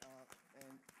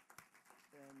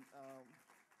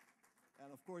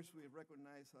 And of course, we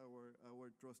recognize our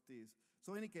trustees.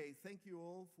 So in any case, thank you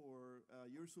all for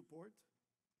your support.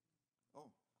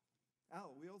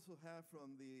 We also have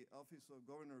from the Office of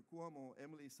Governor Cuomo,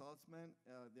 Emily Salzman,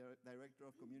 the Director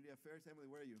of Community Affairs. Emily,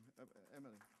 where are you?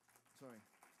 Emily, sorry.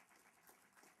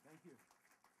 Thank you.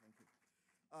 Thank you.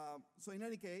 So in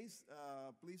any case,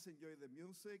 please enjoy the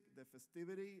music, the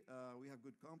festivity. We have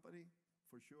good company,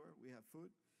 for sure. We have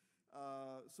food.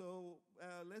 So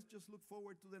let's just look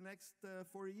forward to the next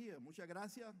 4 years. Muchas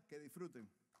gracias. Que disfruten.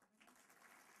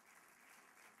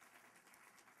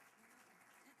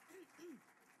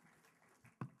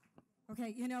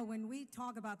 Okay, you know, when we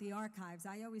talk about the archives,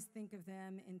 I always think of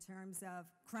them in terms of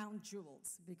crown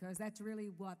jewels, because that's really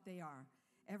what they are.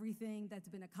 Everything that's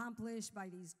been accomplished by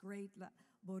these great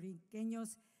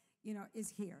Boriqueños, you know, is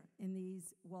here in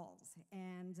these walls.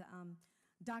 And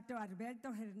Dr.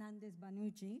 Alberto Hernández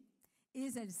Banucci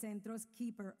is El Centro's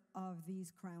keeper of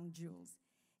these crown jewels.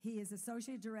 He is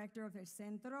Associate Director of El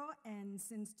Centro, and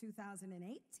since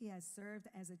 2008, he has served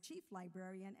as a Chief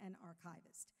Librarian and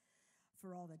Archivist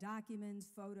for all the documents,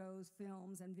 photos,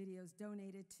 films, and videos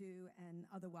donated to and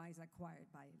otherwise acquired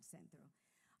by El Centro.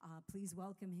 Please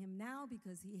welcome him now,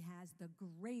 because he has the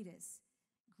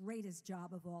greatest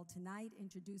job of all tonight,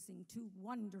 introducing two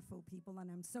wonderful people, and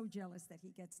I'm so jealous that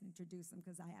he gets to introduce them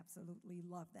because I absolutely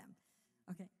love them.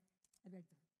 Okay,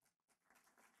 Alberto.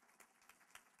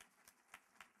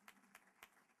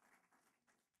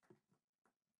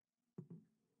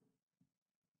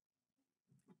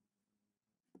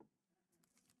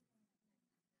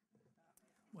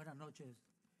 Buenas noches.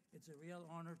 It's a real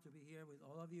honor to be here with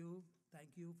all of you.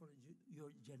 Thank you for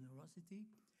your generosity.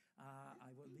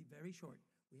 I will be very short.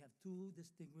 We have two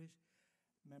distinguished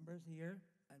members here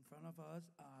in front of us,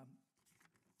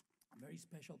 very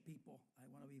special people. I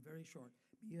want to be very short.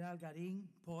 Miguel Algarín,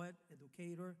 poet,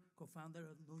 educator,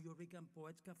 co-founder of New Rican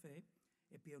Poets Cafe,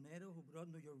 a pionero who brought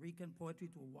New Rican poetry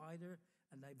to wider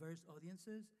and diverse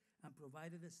audiences and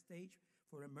provided a stage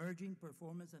for emerging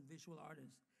performance and visual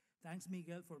artists. Thanks,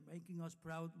 Miguel, for making us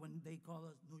proud when they call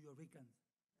us New Yorkers.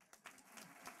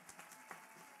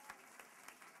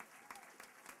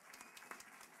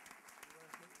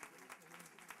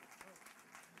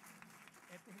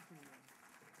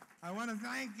 I want to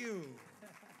thank you.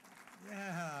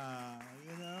 Yeah,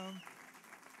 you know.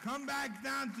 Come back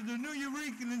down to the New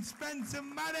Eurekan and spend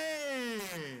some money.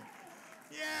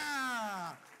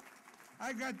 Yeah.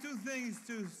 I got two things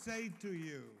to say to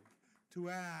you, to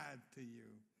add to you.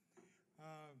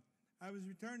 I was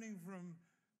returning from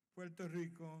Puerto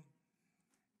Rico,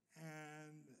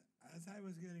 and as I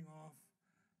was getting off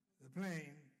the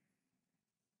plane,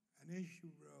 an issue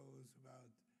rose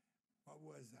about what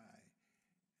was I.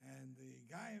 And the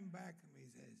guy in back of me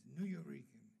says, New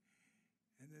Eurekan.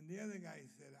 And then the other guy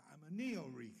said, I'm a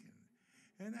Neo-Rican.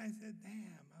 And I said,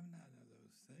 damn, I'm not one of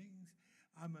those things.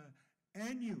 I'm a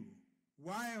N-U-Y-O-R-I-C-A-N,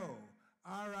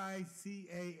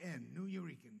 New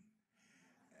Eurekan.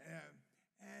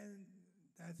 And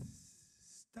that's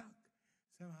stuck.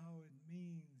 Somehow it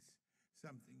means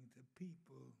something to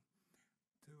people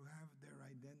to have their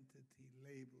identity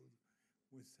labeled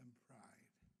with some pride.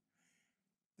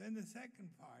 Then the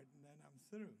second part, and then I'm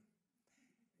through,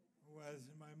 was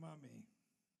my mommy.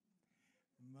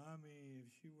 Mommy, if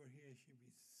she were here, she'd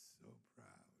be so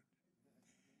proud.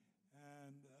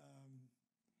 And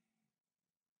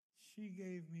she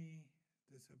gave me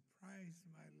the surprise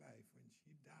of my life when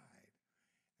she died.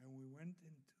 And we went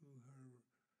into her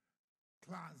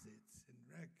closets and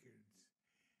records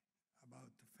about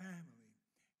the family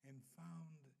and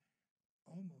found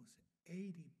almost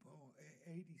 80 songs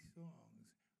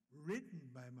written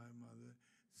by my mother,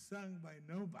 sung by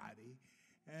nobody,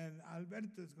 and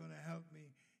Alberto's going to help me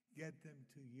get them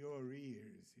to your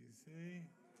ears, you see?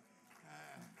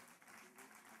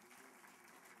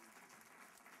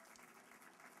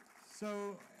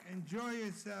 So enjoy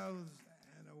yourselves,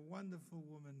 and a wonderful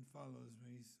woman follows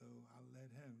me, so I'll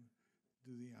let him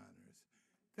do the honors.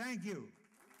 Thank you.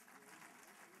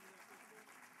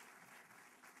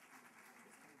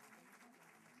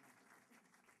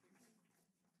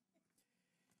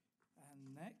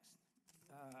 And next,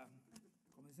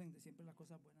 como dicen, siempre las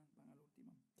cosas buenas van al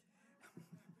último.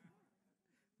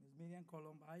 Ms. Miriam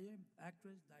Colombaye,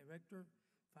 actress, director,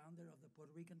 founder of the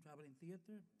Puerto Rican Traveling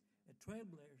Theater, a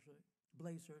trailblazer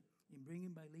in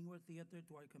bringing bilingual theater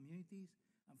to our communities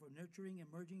and for nurturing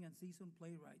emerging and seasoned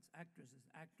playwrights, actresses,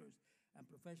 actors, and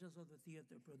professionals of the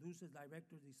theater, producers,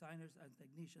 directors, designers, and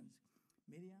technicians.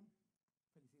 Miriam,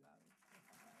 felicidades.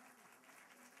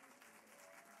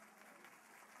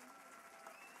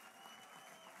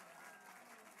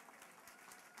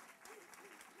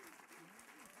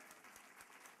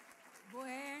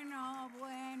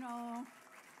 Bueno,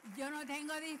 yo no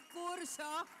tengo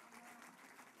discurso.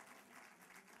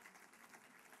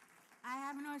 I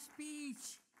have no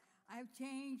speech. I've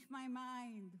changed my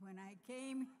mind when I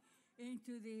came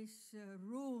into this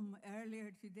room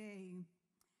earlier today.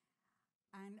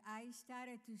 And I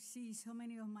started to see so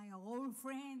many of my old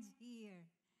friends here,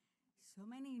 so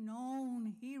many known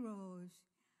heroes,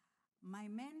 my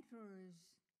mentors,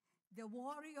 the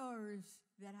warriors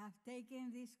that have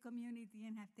taken this community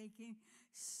and have taken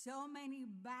so many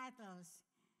battles.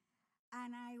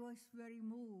 And I was very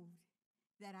moved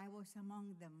that I was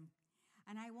among them.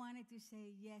 And I wanted to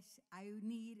say, yes, I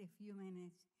need a few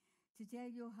minutes to tell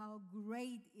you how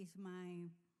great is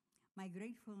my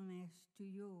gratefulness to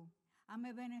you. I'm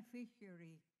a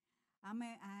beneficiary.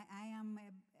 I am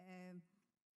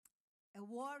a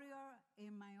warrior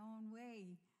in my own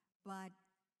way, but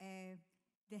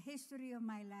the history of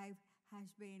my life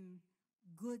has been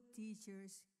good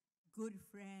teachers, good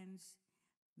friends,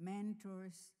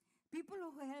 mentors, people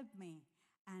who helped me.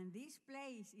 And this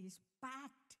place is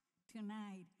packed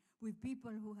tonight with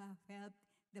people who have helped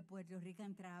the Puerto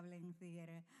Rican Traveling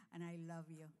Theater, and I love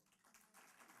you.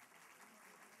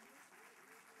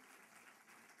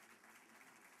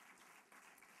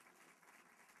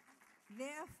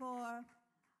 Therefore,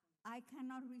 I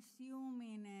cannot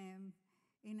resume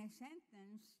in a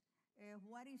sentence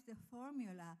what is the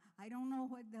formula. I don't know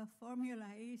what the formula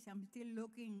is. I'm still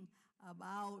looking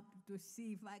about to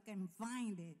see if I can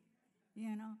find it,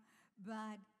 you know.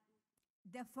 But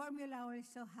the formula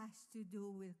also has to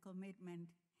do with commitment,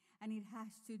 and it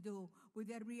has to do with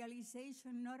the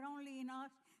realization not only in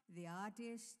us, the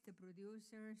artists, the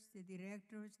producers, the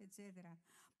directors, etc.,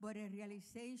 but a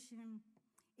realization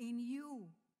in you,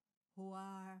 who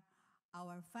are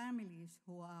our families,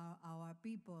 who are our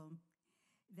people,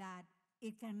 that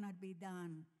it cannot be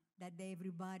done, that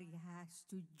everybody has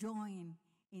to join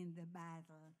in the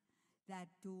battle, that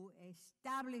to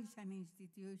establish an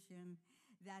institution,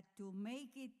 that to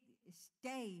make it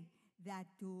stay, that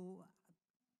to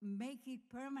make it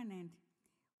permanent,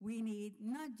 we need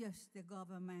not just the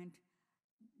government,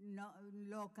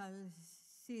 local,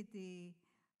 city,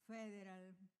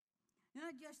 federal,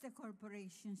 not just the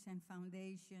corporations and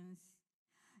foundations,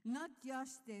 not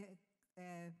just the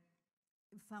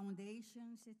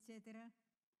foundations, etc.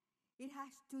 It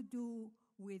has to do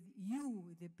with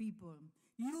you, the people,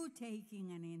 you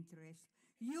taking an interest,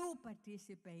 you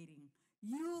participating,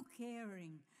 you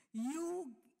caring,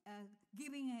 you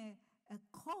giving a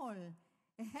call,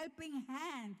 a helping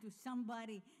hand to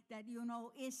somebody that you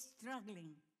know is struggling,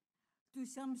 to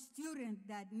some student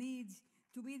that needs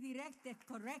to be directed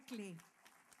correctly,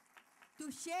 to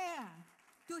share,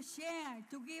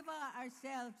 to give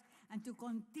ourselves and to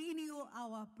continue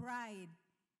our pride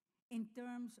in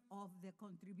terms of the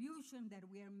contribution that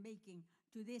we are making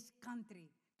to this country,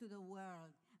 to the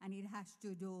world. And it has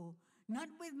to do not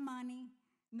with money,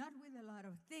 not with a lot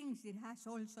of things. It has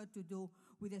also to do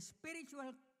with a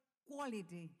spiritual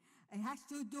quality. It has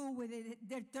to do with a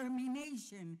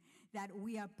determination that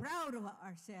we are proud of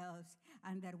ourselves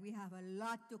and that we have a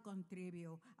lot to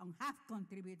contribute and have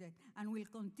contributed and will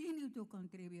continue to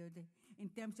contribute in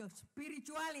terms of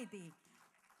spirituality,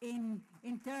 in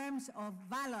terms of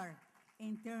valor,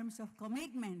 in terms of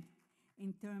commitment,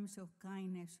 in terms of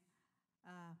kindness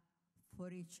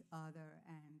for each other.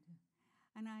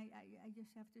 And I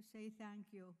just have to say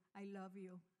thank you. I love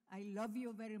you. I love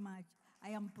you very much. I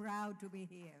am proud to be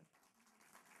here.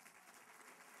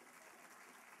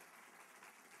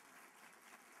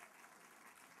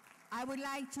 I would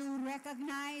like to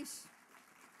recognize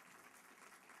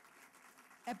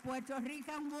a Puerto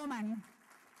Rican woman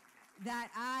that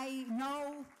I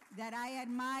know, that I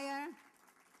admire,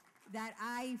 that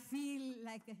I feel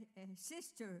like a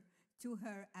sister to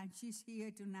her, and she's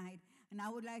here tonight. And I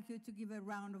would like you to give a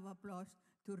round of applause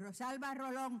to Rosalba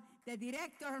Rolón, the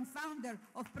director and founder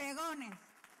of Pregones.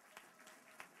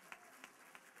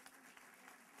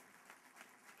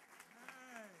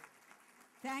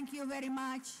 Thank you very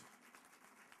much.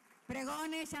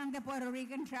 Pregones and the Puerto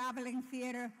Rican Traveling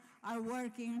Theater are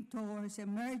working towards a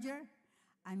merger,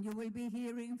 and you will be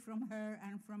hearing from her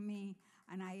and from me,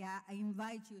 and I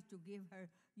invite you to give her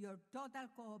your total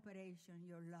cooperation,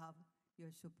 your love,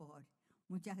 your support.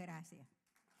 Muchas gracias.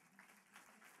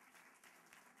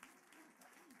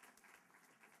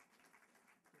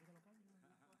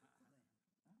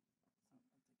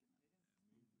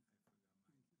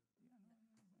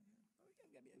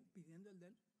 Pidiendo el de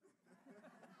él.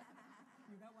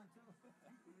 You got one too.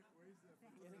 Where's the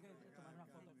Tiene que tomar una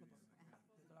foto. Yo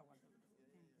te la aguanto.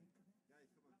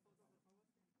 Guys, come on.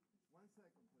 1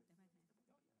 second, please.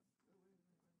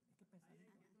 Es que pesa.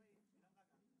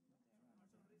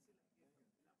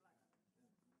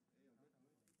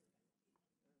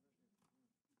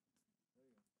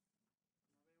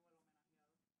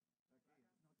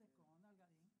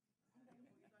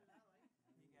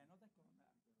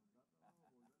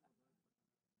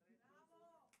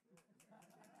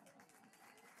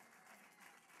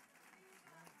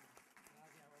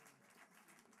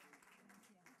 No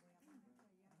te escondas, Garín.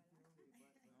 Miguel,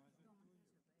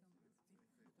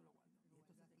 no te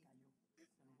escondas.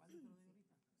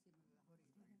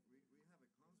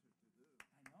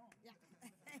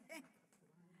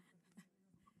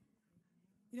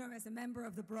 You know, as a member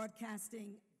of the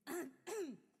broadcasting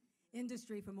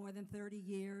industry for more than 30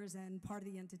 years and part of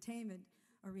the entertainment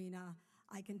arena,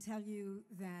 I can tell you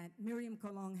that Miriam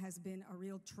Colon has been a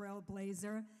real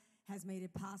trailblazer, has made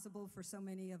it possible for so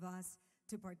many of us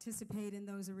to participate in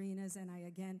those arenas, and I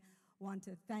again want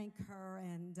to thank her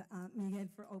and Miguel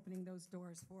for opening those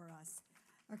doors for us,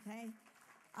 okay?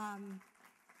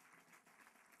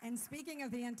 And speaking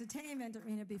of the entertainment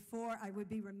arena, before I would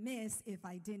be remiss if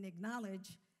I didn't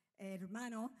acknowledge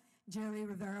hermano Jerry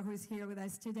Rivera, who's here with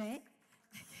us today,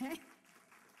 okay?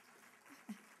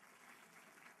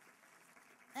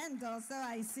 And also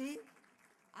I see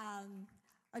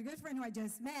a good friend who I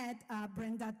just met,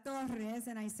 Brenda Torres,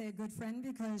 and I say a good friend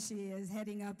because she is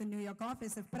heading up the New York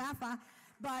office of PRAFA,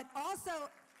 but also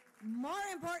more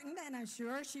important, and I'm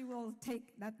sure she will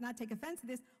not take offense to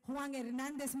this, Juan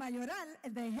Hernandez Mayoral,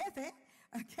 the jefe,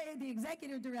 okay, the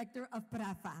executive director of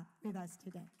PRAFA with us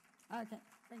today. Okay,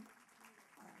 thank you.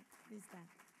 All right, please stand.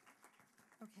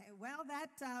 Okay, well, that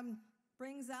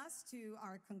brings us to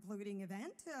our concluding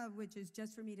event, which is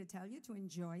just for me to tell you to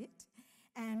enjoy it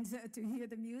and to hear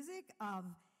the music of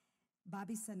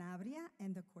Bobby Sanabria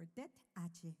and the Quartet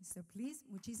H. So please,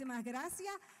 muchísimas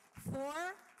gracias for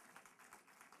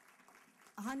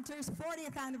Hunter's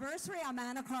 40th anniversary. I'm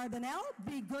Anna Carbonell.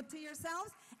 Be good to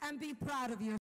yourselves and be proud of yourselves.